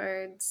these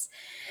words.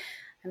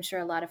 I'm sure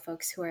a lot of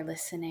folks who are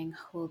listening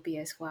will be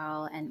as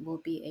well, and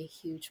will be a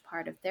huge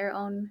part of their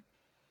own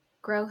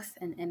growth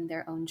and in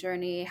their own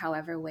journey,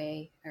 however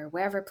way or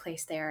wherever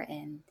place they are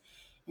in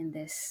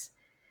this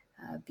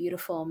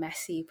beautiful,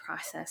 messy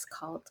process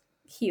called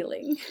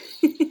healing.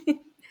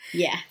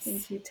 Yes.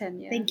 Thank you,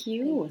 Tanya. Thank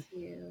you.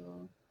 Thank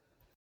you.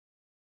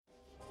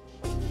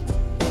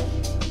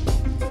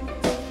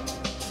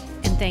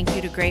 And thank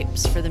you to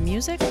Grapes for the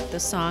music. The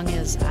song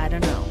is I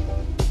Don't Know.